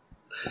board,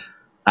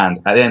 and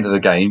at the end of the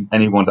game,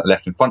 any ones that are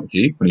left in front of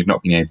you when you've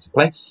not been able to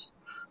place,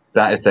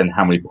 that is then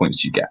how many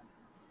points you get.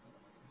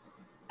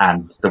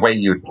 And the way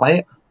you would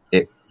play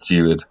it,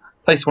 you would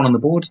place one on the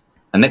board,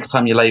 and next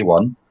time you lay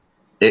one,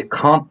 it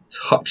can't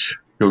touch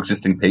your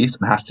existing piece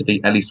and has to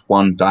be at least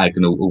one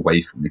diagonal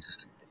away from the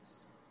existing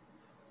piece.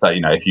 So,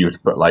 if you were to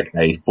put like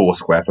a 4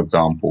 square, for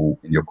example,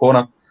 in your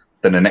corner,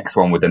 then the next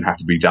one would then have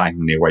to be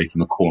diagonally away from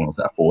the corner of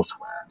that 4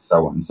 square, and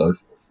so on and so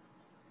forth.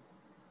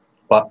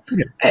 But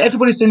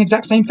everybody's doing the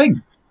exact same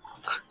thing.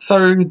 So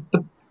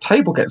the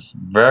table gets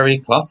very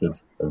cluttered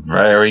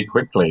very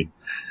quickly,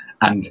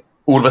 and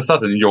all of a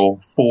sudden your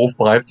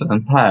 4-5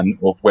 turn plan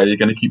of where you're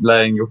going to keep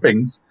laying your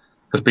things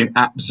has been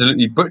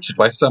absolutely butchered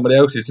by somebody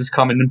else who's just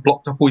come in and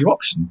blocked off all your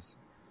options.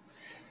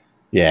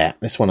 Yeah,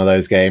 it's one of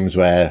those games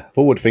where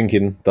forward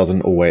thinking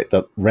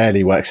that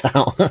rarely works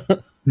out.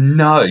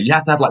 No, you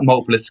have to have like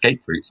multiple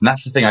escape routes, and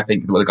that's the thing I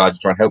think what the guys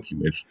are trying to help you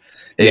with.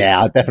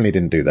 I definitely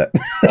didn't do that.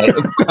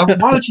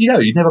 Why would you know?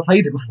 You've never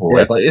played it before.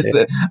 Yeah, and this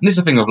is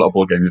the thing with a lot of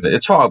board games, isn't it?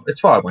 It's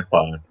trial by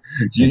fire.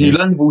 You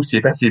learn the rules to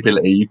your best of your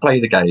ability, you play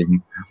the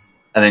game,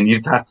 and then you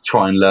just have to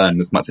try and learn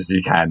as much as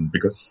you can,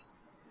 because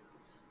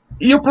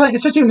you're playing,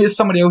 especially when it's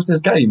somebody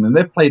else's game and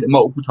they've played it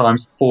multiple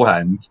times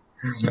beforehand,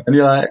 and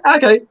you're like,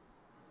 okay,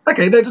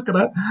 they're just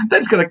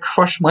gonna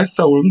crush my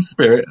soul and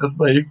spirit as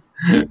they've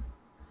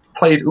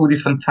played all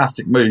these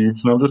fantastic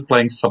moves, and I'm just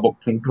playing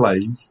suboptimal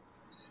plays.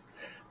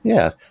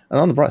 Yeah, and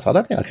on the bright side, I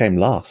don't think I came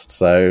last,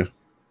 so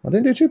I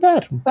didn't do too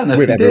bad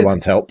with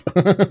everyone's help.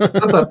 I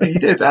don't think you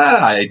did.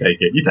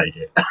 You take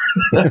it.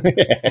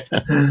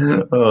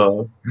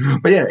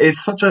 But yeah,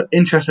 it's such an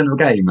interesting little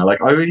game.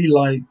 Like, I really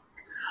like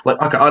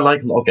I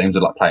like a lot of games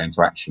with like player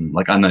interaction.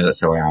 Like, I know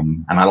that's who I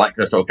am, and I like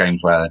those sort of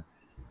games where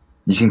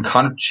you can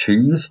kind of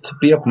choose to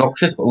be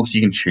obnoxious, but also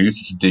you can choose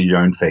to just do your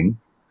own thing.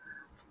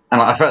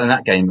 And I felt in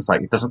that game, it's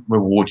like, it doesn't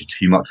reward you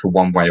too much for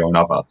one way or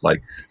another.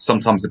 Like,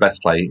 sometimes the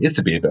best play is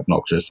to be a bit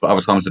obnoxious, but other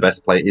times the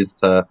best play is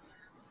to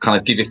kind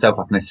of give yourself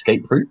like an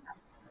escape route.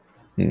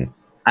 And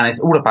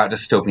it's all about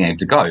just still being able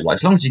to go. Like,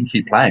 as long as you can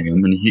keep playing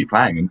them, and you keep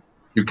playing them,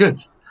 you're good.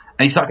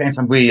 And you start getting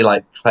some really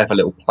like clever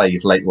little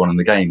plays later on in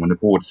the game when the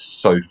board's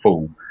so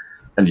full,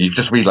 and you've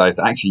just realised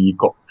that actually you've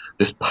got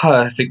this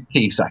perfect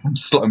piece that can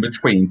slot in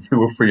between 2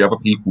 or 3 other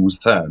people's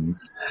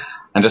turns,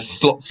 and just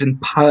slots in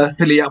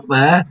perfectly up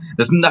there.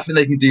 There's nothing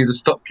they can do to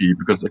stop you,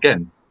 because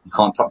again, you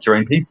can't touch your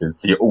own pieces,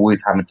 so you're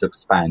always having to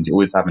expand, you're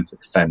always having to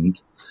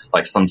extend,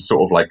 like some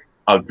sort of like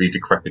ugly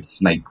decrepit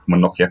snake from a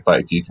Nokia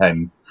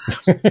 3210.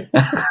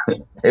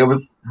 It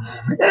was,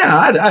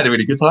 I had a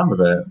really good time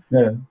with it.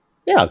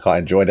 Yeah, I quite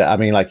enjoyed it. I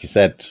mean, like you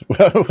said,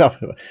 I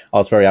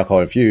was very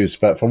alcohol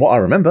infused, but from what I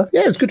remember,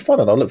 it was good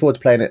fun, and I look forward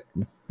to playing it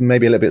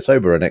maybe a little bit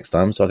soberer next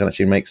time, so I can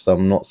actually make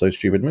some not so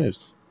stupid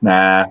moves.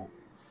 Nah,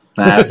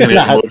 it's gonna be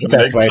that's the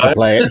best way to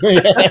play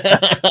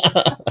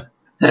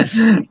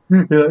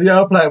it.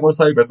 I'll play it more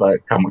sober. It's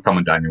like, come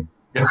on, Daniel.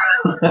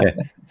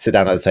 Sit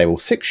down at the table.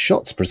 6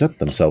 shots present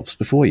themselves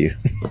before you.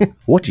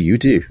 What do you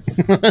do?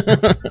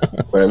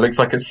 Well, it looks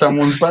like it's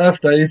someone's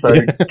birthday, so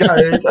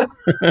go.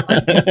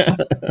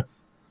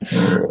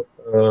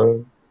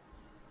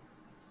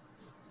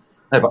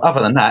 But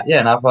other than that,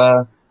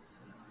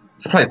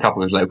 Just played a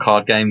couple of little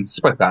card games.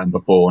 Spoke about them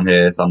before on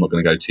here, so I'm not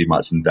going to go too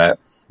much in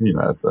depth.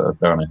 So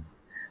don't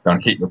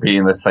want to keep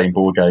repeating the same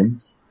board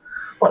games.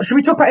 What, should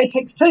we talk about It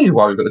Takes Two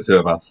while we've got the two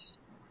of us?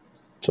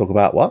 Talk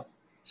about what?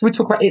 Should we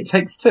talk about It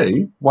Takes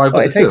Two while we've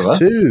got the two of us?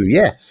 It Takes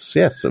Two,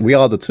 yes. We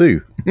are the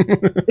two.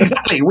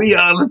 Exactly, we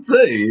are the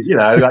two.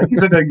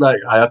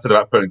 I said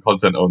about putting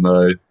content on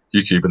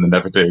YouTube and they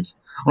never did.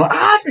 I'm like,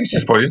 I think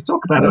she's probably just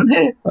talk about it on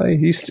here.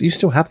 You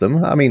still have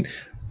them. I mean,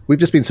 we've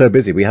just been so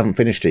busy, we haven't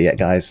finished it yet,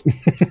 guys.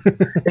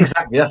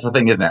 Exactly, that's the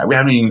thing, isn't it? We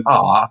haven't even.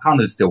 I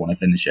kind of still want to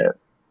finish it.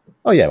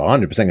 Oh yeah,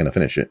 100% going to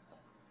finish it.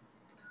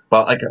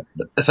 But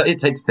so It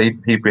Takes Two.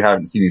 For people who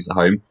haven't seen this at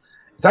home,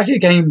 it's actually a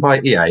game by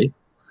EA,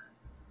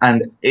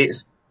 and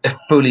it's a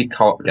fully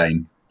co-op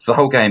game. So the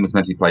whole game is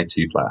meant to be played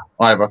 2-player,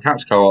 either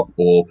couch co-op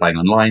or playing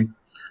online.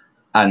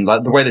 And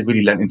the way they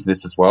really lent into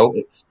this as well,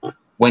 it's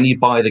when you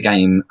buy the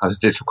game as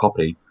a digital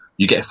copy,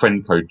 you get a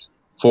friend code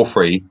for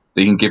free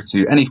that you can give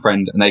to any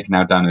friend, and they can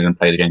now download and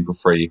play the game for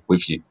free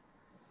with you.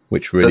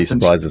 Which really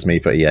surprises me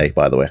for EA,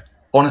 by the way.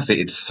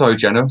 Honestly, it's so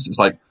generous. It's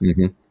like,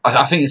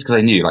 I think it's because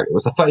they knew, it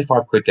was a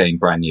 35 quid game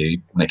brand new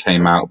when it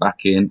came out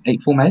back in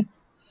April, May.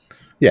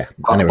 Yeah.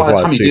 And by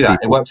the time you do that,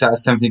 it works out a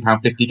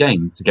 £17.50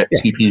 game to get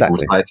two people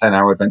to play a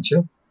 10-hour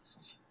adventure.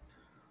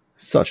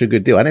 Such a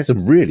good deal. And it's a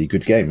really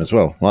good game as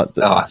well.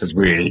 It's a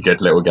really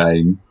good little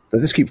game. They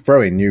just keep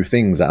throwing new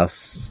things at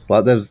us.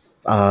 There's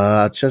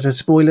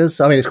spoilers.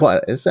 I mean,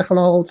 is that how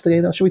old's the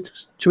game? Should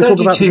we talk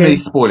about too many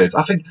spoilers?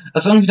 I think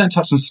as long as you don't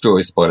touch on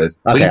story spoilers,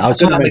 okay, I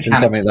was going to mention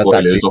something that's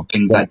spoilers or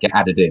things that get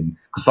added in,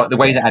 because the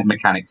way they add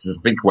mechanics is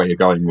a big way you're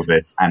going with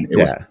this, and it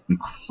was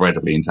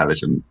incredibly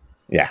intelligent.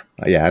 Yeah,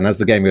 and as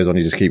the game goes on,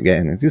 it just keeps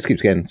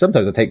getting.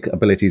 Sometimes they take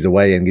abilities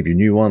away and give you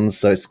new ones,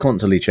 so it's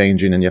constantly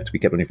changing, and you have to be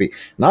kept on your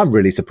feet. And I'm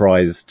really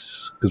surprised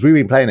because we've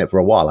been playing it for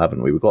a while,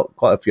 haven't we? We've got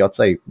quite a few. I'd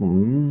say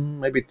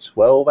maybe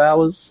 12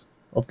 hours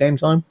of game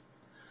time.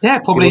 Yeah,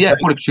 probably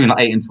between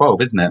 8 and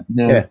 12, isn't it?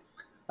 Yeah.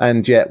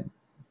 And yet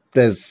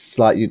there's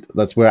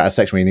we're at a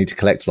section where you need to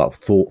collect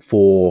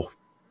four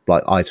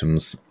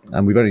items,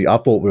 and I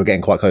thought we were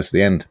getting quite close to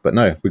the end, but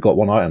no, we've got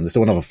one item. There's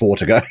still another 4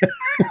 to go.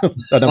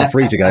 Another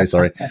 3 to go,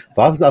 sorry.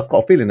 So I've got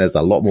a feeling there's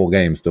a lot more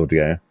games still to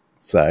go.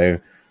 So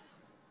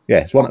yeah,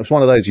 it's one of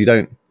those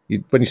when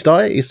you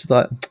start it, it's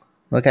like,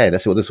 okay,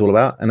 let's see what this is all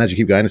about. And as you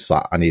keep going, it's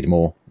like, I need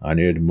more. And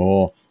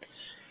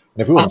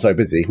if we weren't so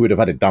busy, we would have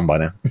had it done by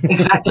now.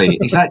 Exactly.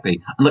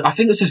 And look, I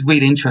think it's just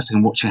really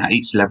interesting watching how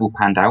each level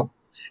panned out.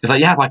 It's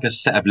like you have a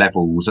set of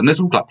levels, and there's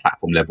all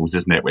platform levels,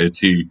 isn't it? Where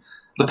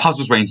the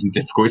puzzles range in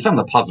difficulty. Some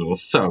of the puzzles are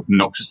so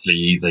obnoxiously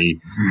easy,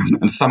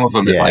 and some of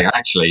them it's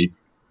actually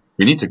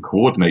we need to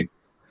coordinate.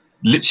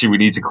 Literally, we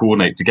need to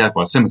coordinate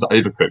together. Similar to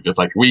Overcooked, it's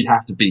like we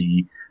have to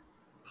be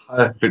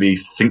perfectly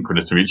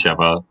synchronous to each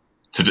other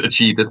to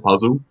achieve this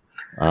puzzle.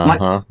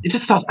 It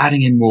just starts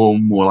adding in more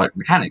and more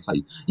mechanics.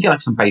 You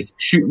get some basic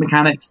shoot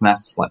mechanics, and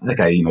that's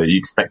okay, you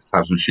expect to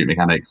have some shoot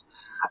mechanics.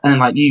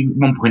 And then you at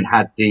one point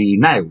had the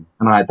nail,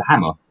 and I had the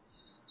hammer.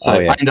 So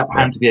I ended up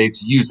having to be able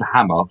to use the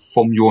hammer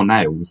from your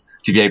nails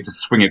to be able to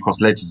swing across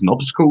ledges and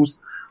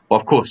obstacles. Well,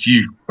 of course,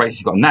 you've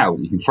basically got a nail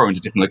that you can throw into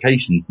different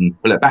locations and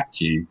pull it back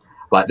to you,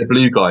 like the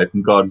blue guy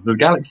from Guardians of the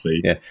Galaxy.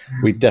 Yeah,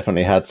 we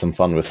definitely had some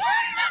fun with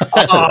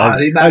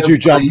that. As you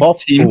jump off,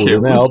 team pull the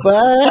nail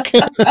back.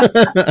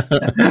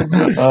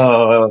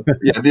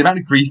 The amount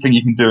of griefing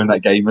you can do in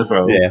that game as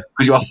well. Yeah.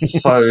 Because you are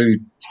so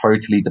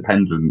totally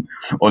dependent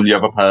on the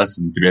other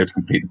person to be able to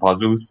complete the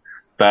puzzles.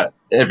 That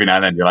every now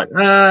and then you're like,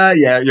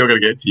 you're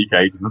going to get TK'd,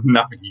 and there's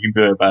nothing you can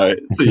do about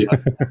it. So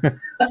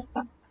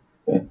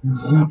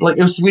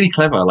it was really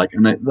clever.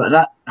 And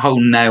that whole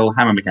nail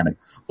hammer mechanic.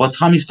 By the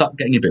time you start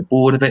getting a bit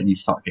bored of it and you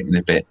start getting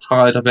a bit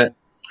tired of it,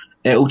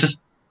 it'll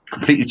just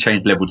completely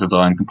change level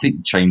design,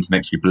 completely change the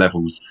next group of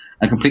levels,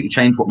 and completely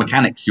change what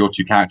mechanics your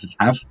two characters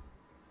have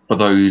for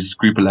those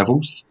group of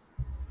levels.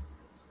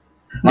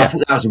 I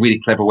thought that was a really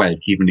clever way of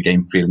keeping the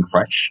game feeling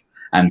fresh.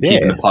 And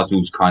keeping the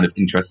puzzles kind of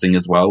interesting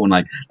as well. And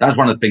that was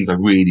one of the things I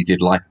really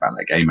did like about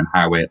that game, and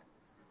how it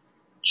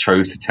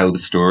chose to tell the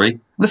story.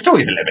 The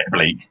story's a little bit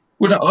bleak.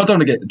 I don't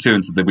want to get too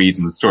into the weeds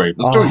in the story,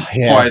 but the story's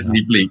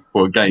surprisingly bleak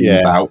for a game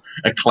about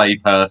a clay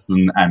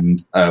person and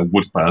a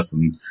wood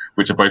person,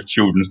 which are both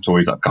children's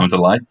toys that come to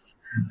life.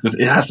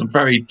 It has some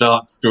very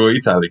dark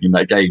storytelling in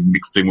that game,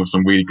 mixed in with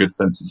some really good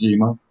sense of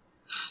humour.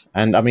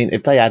 And I mean,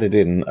 if they added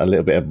in a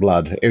little bit of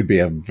blood, it would be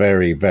a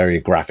very,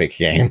 very graphic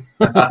game.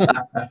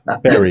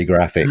 Very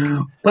graphic.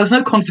 Well, there's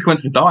no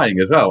consequence for dying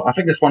as well. I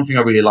think that's one thing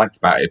I really liked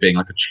about it being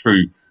because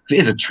it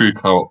is a true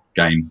co-op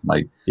game.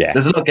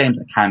 There's a lot of games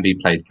that can be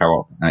played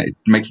co-op, and it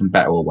makes them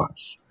better or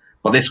worse.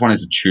 But this one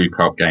is a true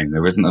co-op game.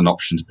 There isn't an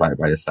option to play it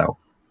by yourself.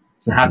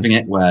 So having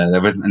it where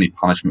there isn't any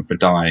punishment for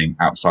dying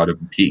outside of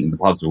repeating the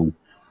puzzle,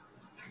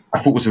 I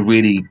thought was a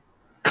really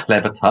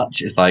clever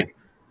touch. It's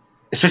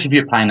especially if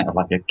you're playing it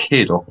with a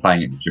kid or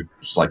playing it with your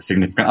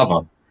significant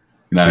other,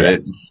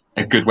 it's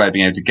a good way of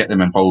being able to get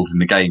them involved in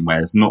the game where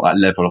it's not that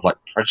level of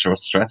pressure or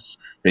stress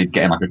that you'd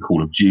get in a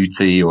Call of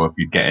Duty, or if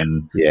you'd get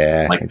in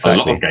a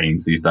lot of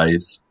games these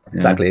days.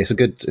 Exactly. It's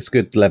a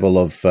good level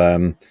of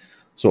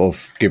sort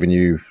of giving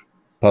you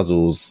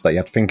puzzles that you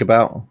have to think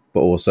about, but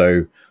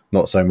also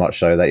not so much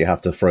so that you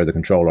have to throw the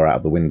controller out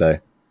of the window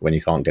when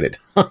you can't get it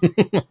done.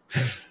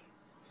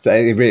 So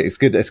it's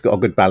good. It's got a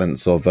good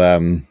balance of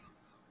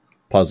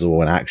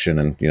puzzle and action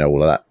and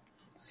all of that.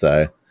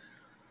 So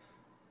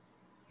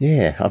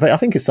yeah, I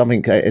think it's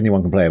something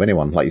anyone can play with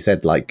anyone. Like you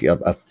said, like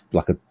a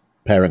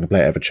parent can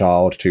play it with a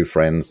child, two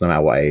friends, no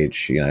matter what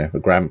age. A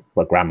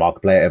grandma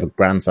can play it with a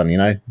grandson.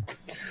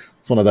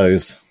 It's one of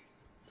those.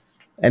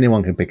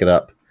 Anyone can pick it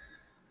up,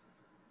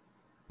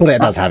 but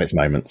it does have its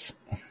moments.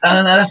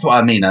 That's what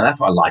I mean. That's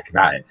what I like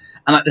about it.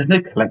 And there's no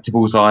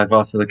collectibles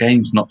either, so the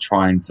game's not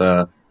trying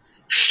to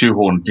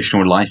shoehorn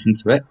additional life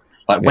into it.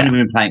 Like when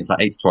we've been playing it for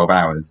 8 to 12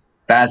 hours,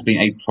 that has been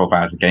 8 to 12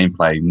 hours of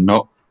gameplay,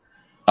 not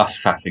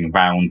us faffing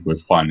around with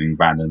finding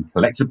random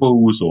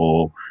collectibles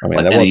or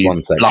there was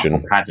one section.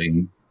 Fluff or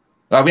padding.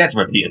 Well, we had to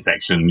repeat a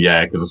section,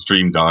 because the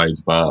stream died,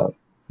 but...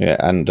 Yeah,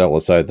 and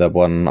also the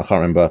one, I can't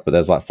remember, but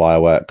there's like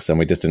fireworks, and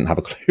we just didn't have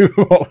a clue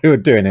what we were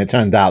doing. It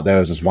turned out there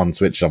was just one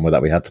switch somewhere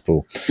that we had to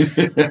pull.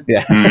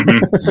 Yeah.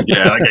 Mm-hmm.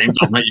 Yeah, that game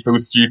does make you feel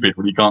stupid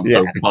when you can't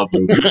solve the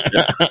puzzle.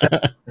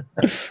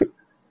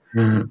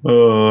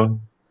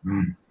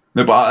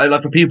 No,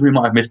 but for people who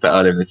might have missed it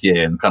earlier this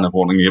year and kind of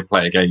wanting to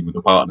play a game with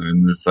a partner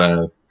and there's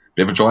a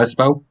bit of a dry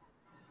spell,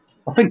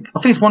 I think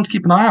it's one to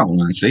keep an eye out on,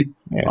 actually.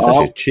 Yeah,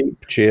 especially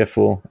cheap,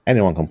 cheerful,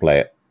 anyone can play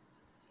it.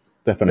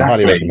 Definitely,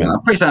 highly recommend.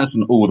 I'm pretty certain it's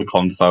on all the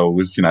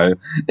consoles.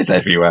 It's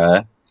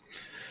everywhere.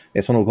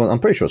 It's on all. I'm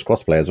pretty sure it's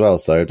crossplay as well,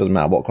 so it doesn't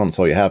matter what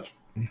console you have.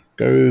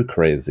 Go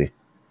crazy.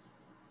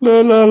 La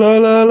la la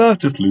la la.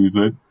 Just lose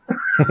it.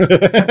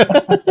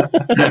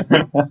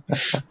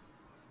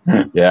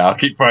 Yeah, I'll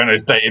keep throwing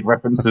those dated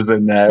references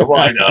in there.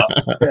 Why not?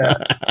 Yeah.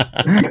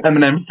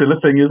 Eminem's still a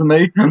thing, isn't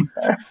he?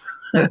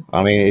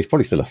 I mean, it's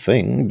probably still a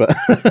thing, but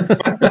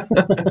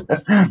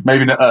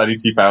maybe in the early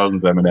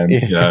 2000s, Eminem.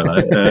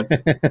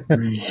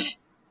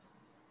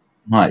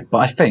 Right, but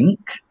I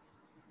think,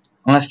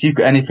 unless you've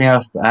got anything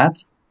else to add,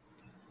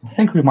 I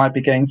think we might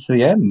be getting to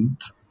the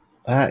end.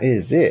 That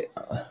is it.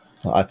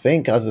 I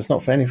think there's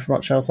not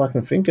much else I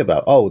can think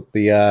about. Oh,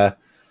 because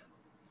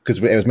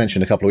it was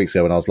mentioned a couple of weeks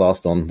ago when I was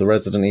last on the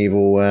Resident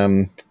Evil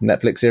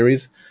Netflix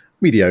series,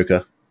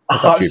 mediocre.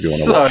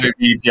 It's so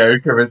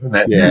mediocre, isn't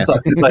it? Yeah. It's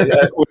like,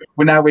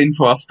 we're now in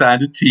for our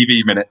standard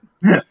TV minute.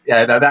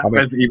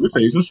 Resident Evil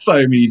series was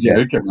so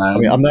mediocre, man. I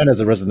mean, I'm known as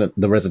the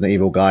Resident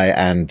Evil guy,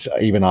 and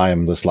even I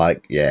am just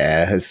like,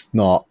 it's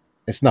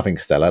nothing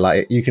stellar.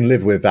 Like, you can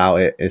live without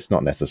it. It's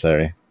not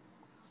necessary.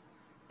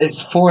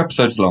 It's 4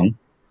 episodes long,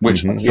 which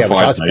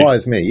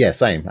surprised me. Yeah,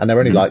 same. And they're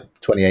only like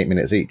 28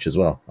 minutes each as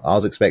well. I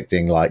was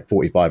expecting like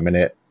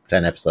 45-minute,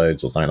 10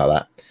 episodes or something like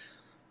that.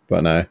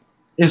 But no.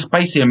 It's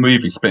basically a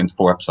movie split into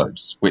 4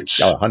 episodes,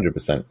 which...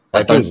 100%.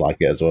 It feels like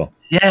it as well.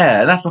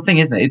 Yeah, that's the thing,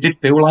 isn't it? It did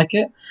feel like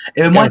it.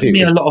 It reminded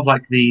me a lot of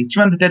like do you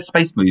remember the Dead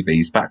Space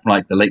movies back from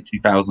like the late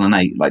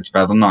 2008, like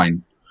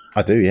 2009?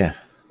 I do, yeah.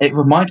 It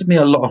reminded me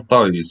a lot of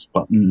those,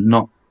 but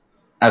not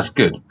as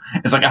good.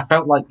 It's like I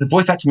felt like the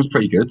voice acting was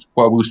pretty good.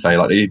 What I will say,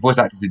 like the voice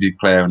actors who did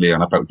Claire and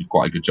Leon, I felt did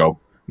quite a good job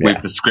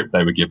with the script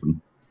they were given.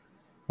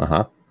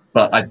 Uh-huh.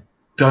 But I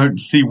don't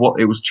see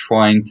what it was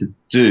trying to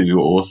do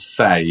or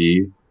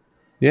say.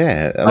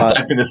 Yeah, I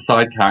don't think the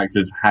side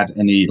characters had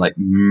any like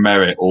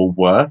merit or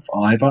worth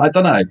either. I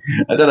don't know.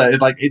 It's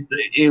like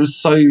it was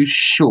so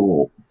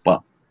short,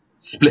 but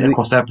split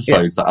across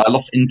episodes that I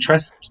lost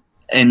interest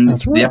in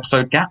the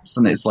episode gaps,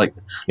 and it's like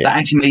that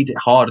actually made it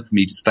harder for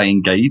me to stay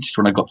engaged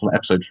when I got to like,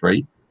 episode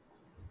 3.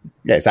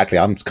 Yeah, exactly.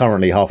 I'm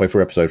currently halfway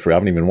through episode 3. I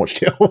haven't even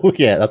watched it all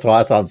yet. That's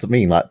what I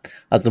mean. Like,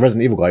 as the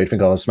Resident Evil guy, you'd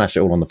think I'll smash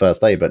it all on the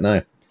first day, but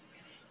no.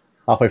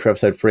 Halfway through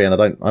episode 3,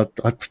 and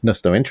I've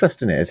just no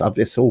interest in it.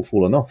 It's all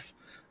fallen off.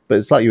 But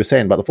it's like you were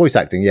saying about the voice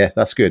acting, yeah,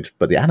 that's good.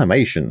 But the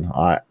animation,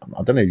 I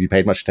don't know if you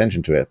paid much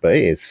attention to it, but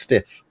it is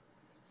stiff.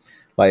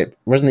 Like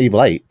Resident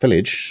Evil 8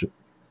 Village,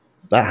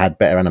 that had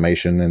better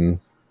animation than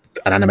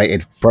an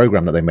animated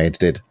program that they made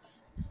did.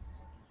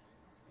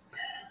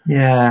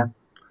 Yeah.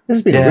 This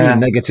has been a really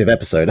negative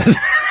episode.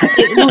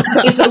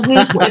 It's a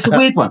weird one. It's a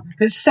weird one.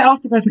 It's set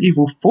after Resident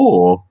Evil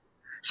 4.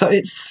 So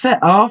it's set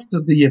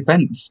after the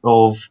events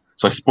of...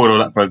 So I spoiled all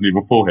that for Resident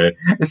Evil 4 here.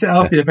 It's set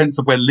after the events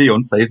of where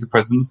Leon saves the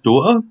president's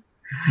daughter.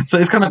 So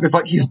it's kind of, it's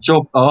like his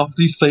job after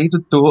he saved a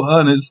daughter,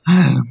 and it's,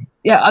 I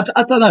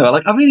don't know.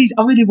 Like, I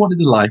really wanted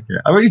to like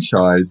it. I really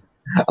tried.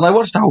 And I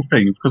watched the whole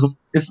thing because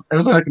it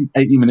was like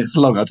 80 minutes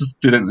long. I just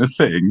did it in a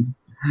sitting.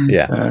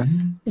 Yeah.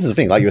 This is the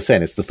thing, like you were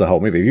saying, it's just the whole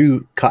movie. If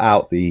you cut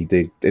out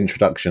the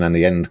introduction and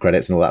the end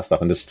credits and all that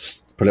stuff and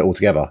just put it all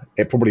together,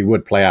 it probably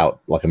would play out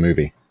like a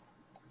movie.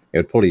 It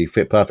would probably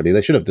fit perfectly.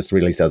 They should have just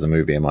released it as a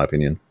movie, in my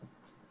opinion.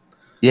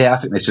 Yeah, I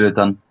think they should have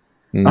done.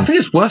 I think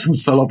it's worse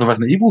than a lot of the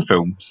Resident Evil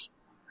films.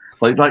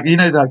 Like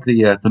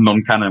the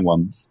non-canon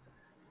ones.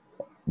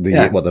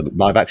 The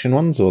live action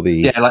ones or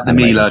the the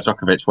Mila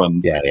Djokovic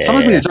ones. Some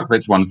of the Mila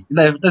Djokovic ones,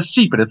 they're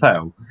stupid as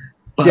hell.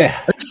 But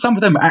some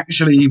of them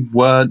actually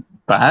weren't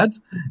bad.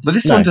 But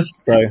this one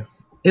just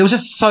it was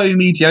just so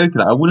mediocre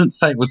that I wouldn't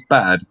say it was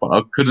bad, but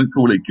I couldn't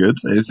call it good.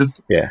 It was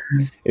just... Yeah.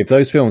 If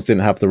those films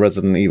didn't have the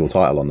Resident Evil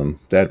title on them,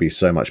 they'd be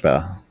so much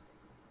better.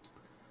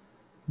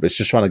 But it's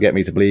just trying to get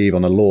me to believe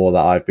on a lore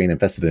that I've been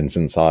invested in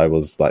since I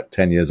was like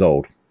 10 years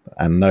old,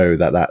 and know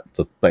that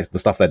the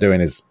stuff they're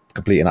doing is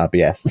complete and utter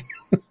BS.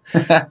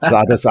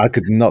 So I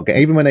could not get,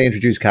 even when they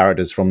introduced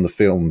characters from the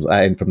films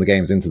and from the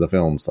games into the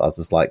films, I was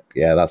just like,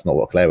 yeah, that's not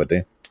what Claire would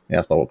do. Yeah,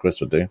 that's not what Chris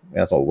would do. Yeah,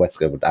 that's not what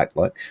Wesker would act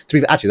like.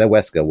 Actually, their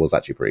Wesker was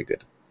actually pretty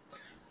good.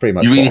 Pretty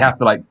much. You really have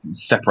to like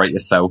separate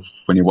yourself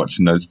when you're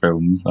watching those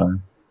films. So.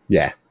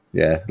 Yeah.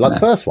 Like the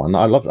first one,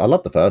 I love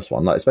the first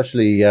one. Like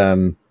especially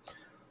how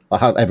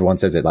everyone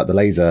says it, like the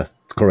laser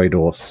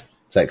corridors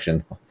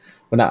section.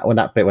 When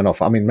that bit went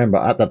off, I mean, remember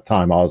at that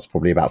time I was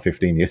probably about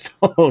 15 years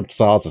old,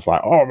 so I was just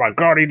like, "Oh my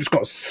god, he just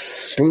got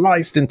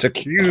sliced into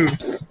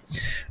cubes!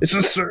 It's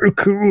just so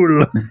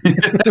cool!"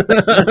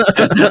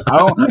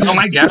 oh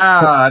my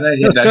god,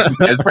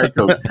 it's pretty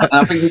cool. And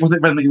I think it was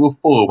Resident Evil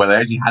 4 where they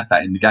actually had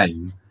that in the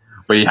game,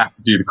 where you have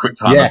to do the quick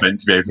time event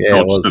to be able to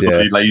dodge the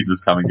bloody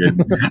lasers coming in,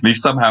 and he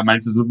somehow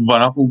manages to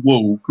run up a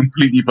wall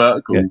completely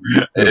vertical.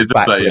 Yeah. It's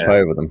just like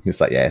over them.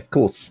 It's like, of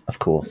course.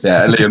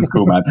 Yeah, Leon's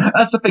cool, man.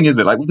 That's the thing, isn't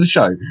it? Like with the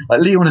show,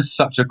 like Leon is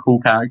such a cool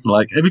character.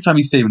 Like every time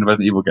you see him in the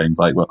Resident Evil games,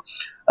 like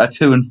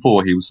 2 and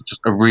 4, he was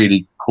just a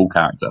really cool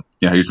character.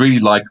 You know, he was really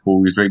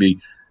likable. He's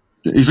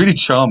really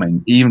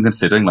charming, even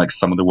considering like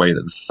some of the way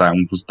that the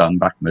sound was done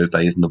back in those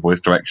days and the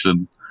voice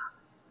direction.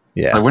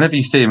 Yeah. So whenever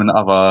you see him in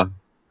other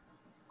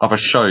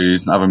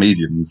shows and other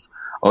mediums,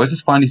 I always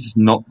just find he's just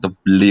not the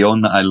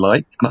Leon that I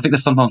like. And I think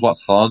there's sometimes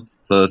what's hard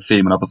to see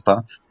him in other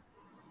stuff.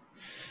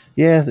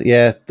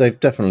 Yeah, they've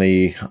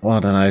definitely, I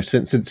don't know,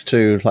 since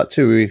 2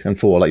 and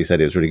 4, like you said,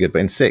 it was really good.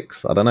 But in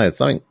 6, I don't know, it's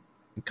something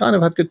kind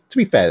of had good, to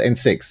be fair, in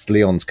 6,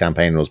 Leon's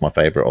campaign was my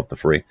favourite of the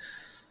 3.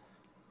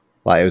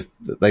 Like,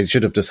 they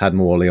should have just had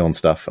more Leon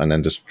stuff and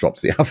then just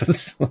dropped the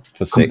others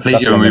for 6.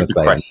 Completely remove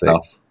the Crest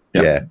stuff.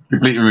 Yeah.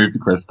 Completely remove the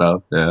Crest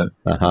stuff, yeah.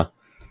 Uh-huh.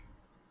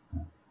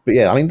 But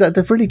yeah, I mean,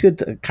 they're really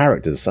good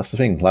characters. That's the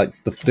thing. Like,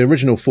 the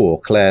original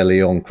 4, Claire,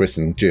 Leon, Chris,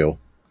 and Jill.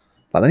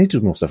 Like, they need to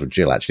do more stuff with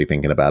Jill, actually,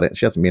 thinking about it.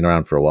 She hasn't been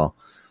around for a while.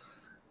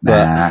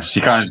 But,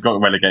 she kind of just got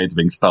relegated to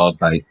being Stars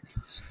bait.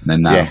 And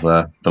then that was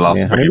the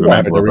last thing you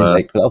remember.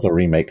 That was a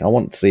remake. I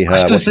want to see her.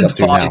 She's in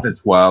 5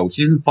 as well.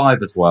 She's in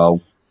 5 as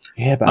well.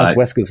 Yeah, but as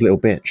Wesker's little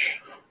bitch.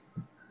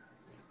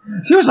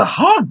 She was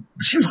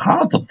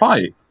hard to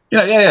fight.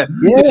 Yeah,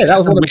 that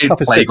was one of the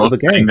toughest bits of the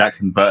game. That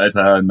converted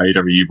her and made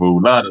her evil.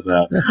 And,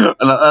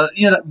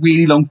 that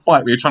really long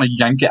fight where you're trying to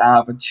yank it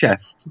out of her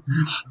chest.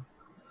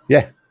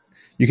 Yeah,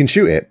 you can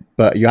shoot it,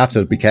 but you have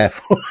to be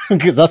careful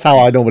because that's how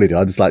I normally do.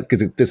 I just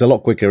because it's a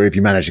lot quicker if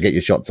you manage to get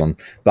your shots on.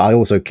 But I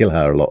also kill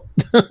her a lot.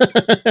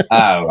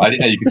 Oh, I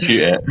didn't know you could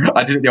shoot it.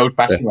 I did it the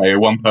old-fashioned way.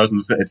 Where one person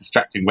was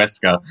distracting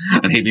Wesker,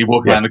 and he'd be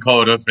walking around the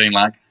corridors, being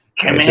like,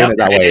 "Come here,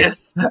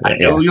 Chris! I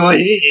know you're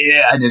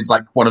here!" And it's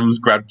like one of them's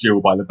grabbed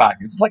Jill by the back.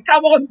 It's like,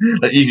 "Come on!"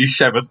 Like usually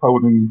Sheva's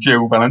holding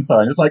Jill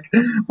Valentine. It's like,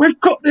 "We've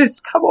got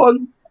this! Come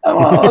on!"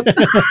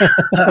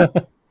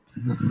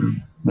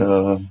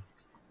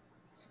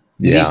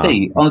 Did you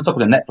see, on the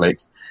topic of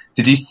Netflix,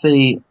 did you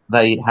see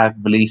they have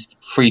released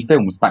 3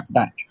 films back to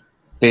back?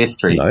 Fear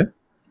Street. No.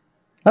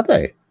 Have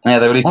they? Yeah,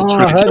 they released a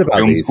trilogy of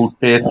films called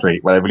Fear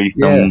Street, where they released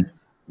them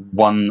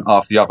one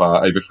after the other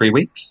over 3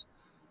 weeks.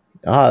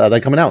 Are they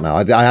coming out now?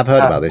 I have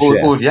heard about this.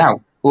 Already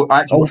out.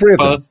 I actually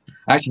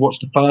watched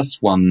the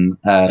first one.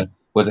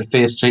 Was it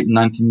Fear Street in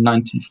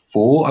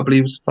 1994? I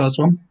believe was the first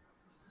one.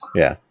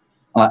 Yeah.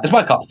 It's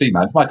my cup of tea,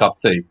 man. It's my cup of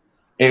tea.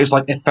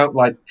 It felt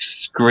like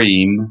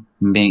Scream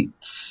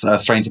meets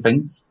Stranger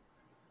Things.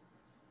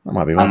 That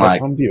might be my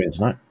time viewing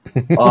tonight.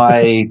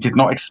 I did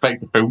not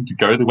expect the film to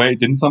go the way it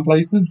did in some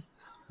places,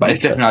 but it's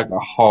definitely like a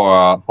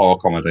horror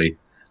comedy.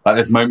 Like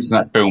there's moments in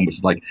that film which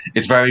is like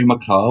it's very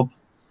macabre,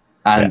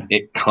 and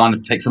it kind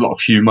of takes a lot of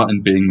humour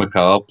in being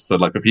macabre. So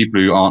like for people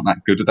who aren't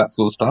that good at that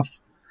sort of stuff,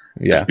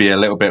 just be a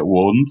little bit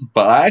warned.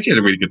 But I actually had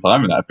a really good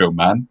time in that film,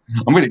 man.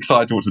 I'm really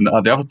excited to watch the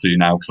other 2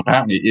 now because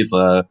apparently it is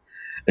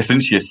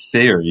essentially a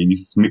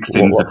series mixed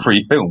into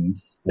 3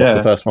 films. What's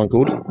the first one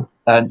called?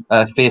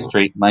 Fear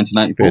Street,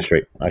 1994. Fear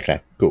Street.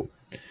 Okay, cool.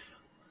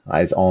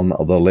 That is on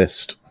the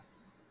list.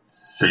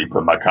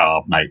 Super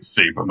macabre, mate.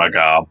 Super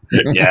macabre.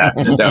 Yeah,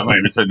 that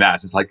moment so now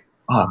it's just like,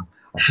 I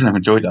shouldn't have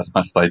enjoyed that as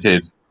much as I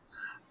did.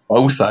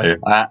 Also, it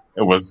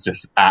was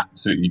just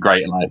absolutely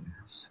great. And like,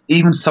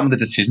 even some of the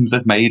decisions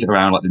they've made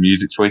around like the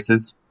music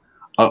choices.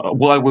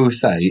 What I will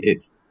say,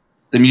 it's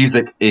the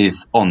music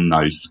is on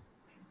nose,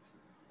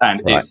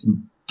 and it's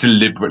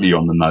deliberately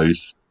on the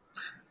nose.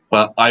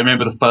 But I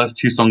remember the first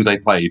 2 songs they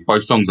played.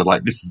 Both songs are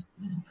like this.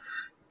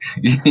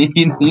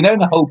 You know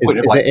the whole point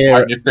of like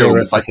your film.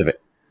 It's like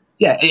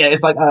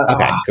it's like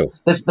okay, cool.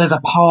 There's a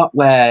part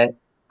where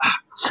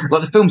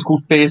like the film's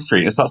called Fear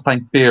Street. It starts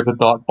playing Fear of the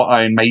Dark by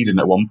Iron Maiden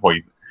at one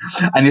point.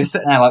 And you're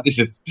sitting there like, this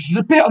is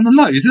a bit on the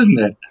nose, isn't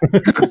it?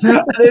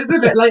 And there's a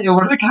bit later,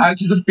 one of the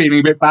characters is feeling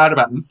a bit bad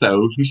about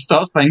themselves, and she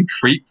starts playing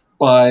Creep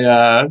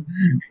by,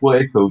 what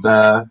is it called?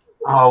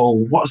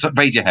 what's that?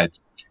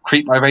 Radiohead.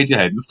 Creep by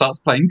Radiohead. And starts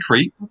playing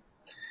Creep.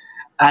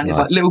 And it's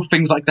like little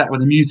things like that where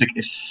the music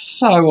is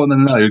so on the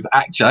nose.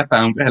 Actually, I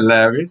found it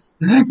hilarious.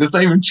 There's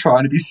not even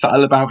trying to be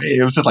subtle about it.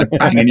 It was just like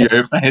banging you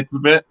over the head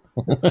with it.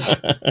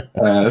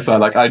 So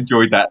I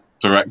enjoyed that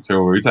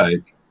directorial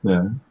take.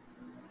 Yeah.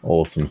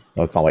 Awesome.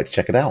 I can't wait to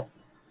check it out.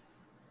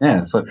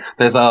 Yeah, so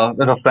there's our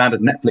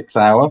standard Netflix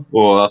hour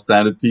or our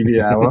standard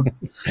TV hour.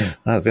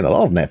 There's been a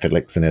lot of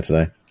Netflix in here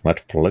today.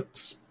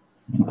 Netflix.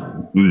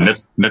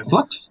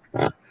 Netflix?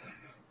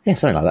 Yeah,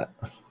 something like that.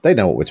 They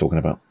know what we're talking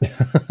about.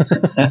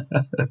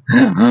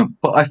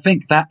 But I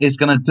think that is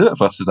going to do it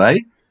for us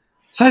today.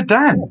 So,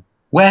 Dan,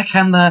 where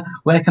can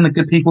the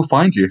good people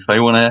find you if they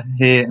want to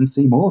hear and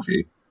see more of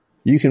you?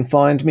 You can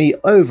find me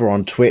over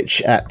on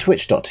Twitch at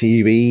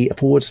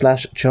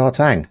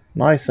twitch.tv/CharTang.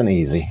 Nice and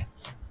easy.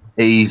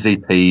 Easy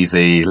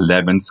peasy,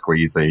 lemon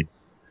squeezy.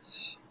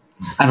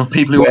 And for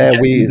people who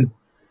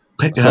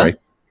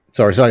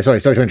Sorry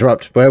to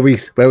interrupt. Where we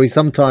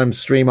sometimes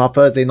stream our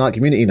Thursday night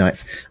community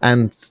nights,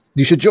 and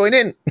you should join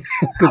in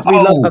because we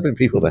love having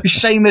people there.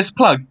 Shameless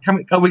plug.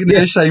 Are we going to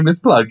do a shameless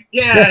plug?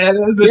 Yeah,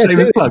 that's a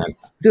shameless plug.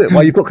 Do it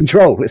while you've got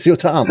control. It's your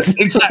chance.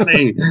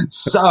 Exactly.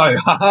 So,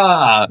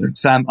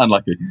 Sam,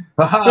 unlucky.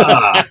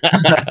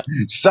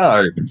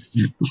 So,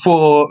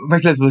 for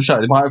regulars of the show,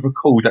 they might have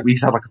recalled that we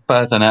used to have like a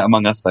Thursday night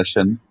Among Us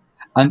session.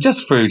 And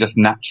just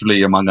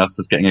naturally Among Us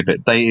just getting a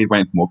bit dated,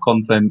 waiting for more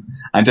content,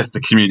 and just the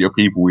community of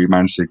people we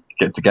managed to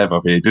get together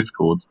via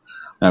Discord.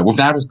 We've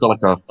now just got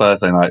like a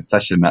Thursday night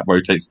session that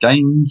rotates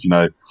games.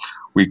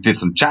 We did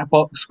some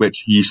Chatbox,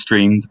 which you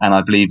streamed, and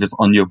I believe is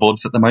on your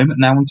VODs at the moment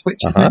now on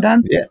Twitch, isn't it,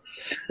 Dan? Yeah,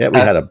 we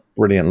had a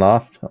brilliant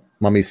laugh.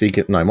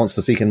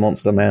 Monster Seeking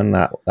Monster, man,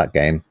 that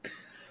game.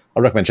 I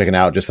recommend checking it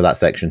out just for that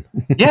section.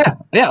 yeah,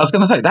 I was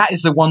going to say, that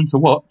is the one to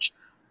watch.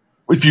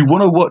 If you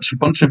want to watch a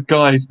bunch of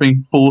guys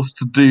being forced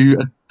to do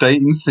a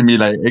dating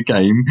simulator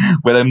game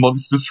where they're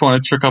monsters trying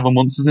to trick other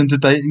monsters into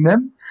dating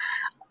them,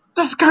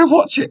 just go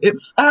watch it.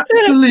 It's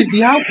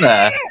absolutely out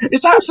there.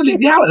 It's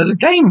absolutely out there. The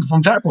game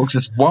from Jackbox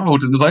is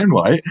wild in its own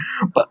way.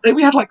 But then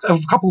we had like a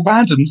couple of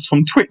randoms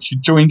from Twitch who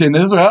joined in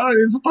as well.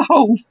 The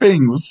whole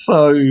thing was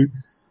so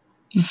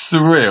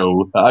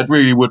surreal. I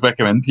really would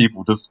recommend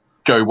people just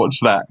go watch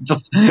that.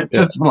 Just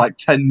for like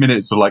 10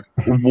 minutes of like,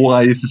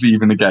 why is this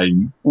even a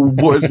game?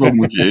 What is wrong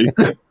with you?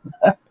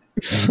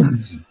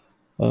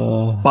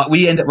 But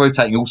we end up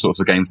rotating all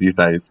sorts of games these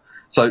days.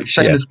 So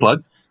shameless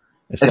plug.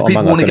 It's not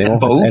Among Us anymore.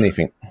 It's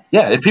anything.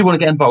 Yeah, if people want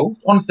to get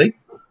involved, honestly,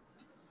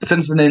 send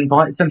us an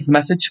invite, send us a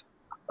message.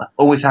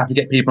 Always happy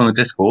to get people on the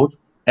Discord.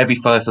 Every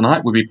Thursday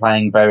night we'll be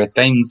playing various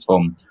games,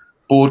 from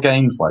board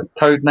games like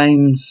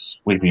Codenames.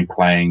 We've been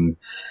playing...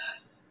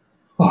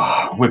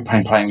 we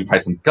play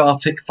some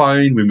Gartic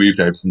Phone. We moved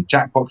over to some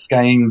Jackbox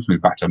games.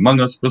 Moved back to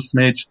Among Us for a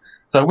smidge.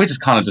 So we're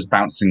just kind of just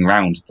bouncing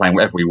around, playing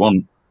whatever we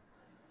want.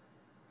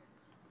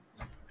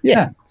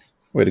 Yeah.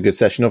 We had a good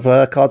session of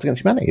Cards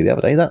Against Humanity the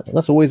other day.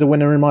 That's always a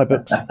winner in my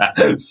books.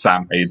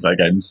 Sam hates that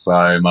game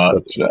so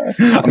much.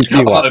 I'm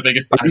not the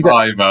biggest fan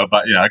either,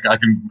 but yeah,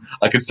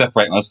 I can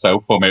separate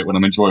myself from it when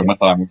I'm enjoying my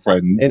time with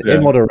friends.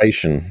 In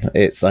moderation,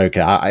 it's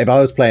okay. If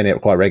I was playing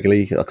it quite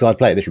regularly, because I'd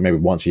play it literally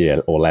maybe once a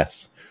year or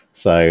less.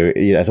 So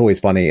it's always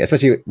funny,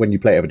 especially when you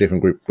play it with a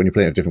different group, when you're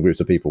playing with different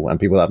groups of people and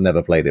people that have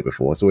never played it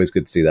before. It's always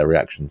good to see their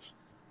reactions.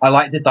 I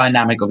like the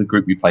dynamic of the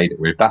group we played it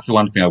with. That's the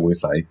one thing I will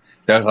say.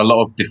 There's a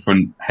lot of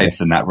different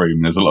heads in that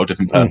room. There's a lot of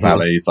different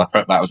personalities. I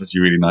thought that was actually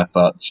a really nice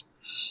touch.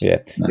 Yeah,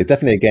 it's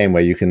definitely a game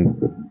where you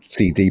can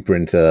see deeper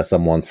into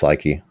someone's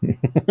psyche.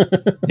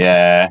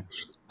 Yeah.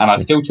 And I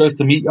still chose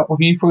to meet up with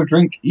you for a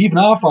drink, even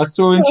after I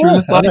saw into you in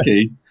a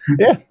psyche.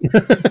 Yeah.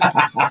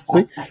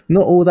 See,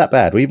 not all that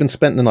bad. We even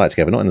spent the night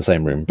together, not in the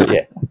same room, but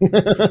yeah.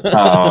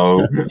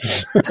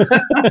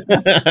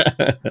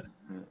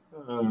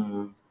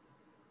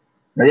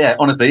 But yeah,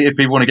 honestly, if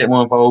people want to get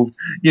more involved,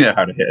 you know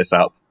how to hit us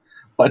up.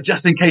 But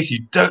just in case you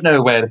don't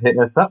know where to hit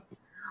us up,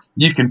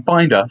 you can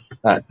find us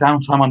at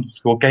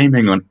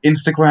downtime_gaming on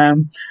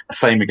Instagram.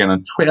 Same again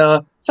on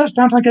Twitter. Search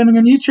Downtime Gaming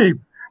on YouTube.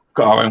 We've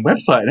got our own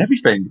website and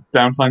everything,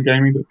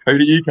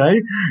 downtimegaming.co.uk.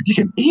 You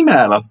can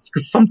email us,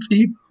 because some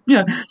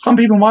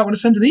people might want to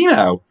send an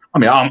email. I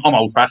mean, I'm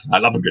old-fashioned. I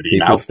love a good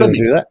email. People still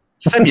do that.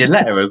 Send me a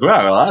letter as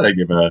well. I don't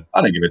give a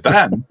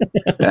damn.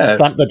 Yeah.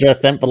 Stamped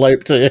addressed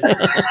envelope too.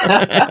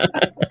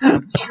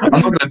 I'm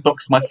not going to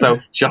dox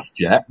myself just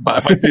yet, but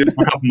if I do this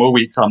for a couple more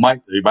weeks, I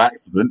might do by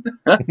accident.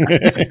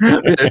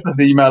 Send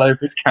an email over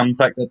to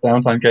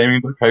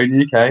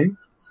contact@downtimegaming.co.uk.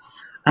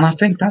 And I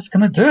think that's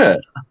going to do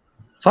it.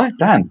 So,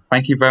 Dan,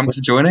 thank you very much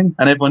for joining.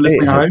 And everyone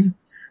listening at home,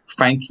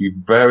 thank you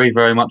very,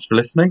 very much for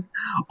listening.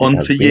 On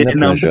to year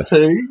number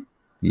 2.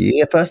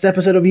 Yeah, first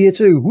episode of year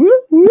 2.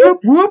 Whoop,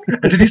 whoop. Whoop.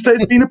 Did you say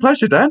it's been a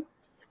pleasure, Dan?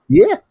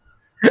 Yeah.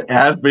 It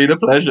has been a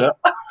pleasure.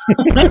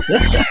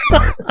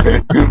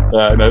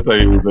 No,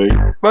 take it easy.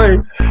 Bye.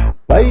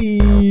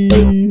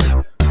 Bye.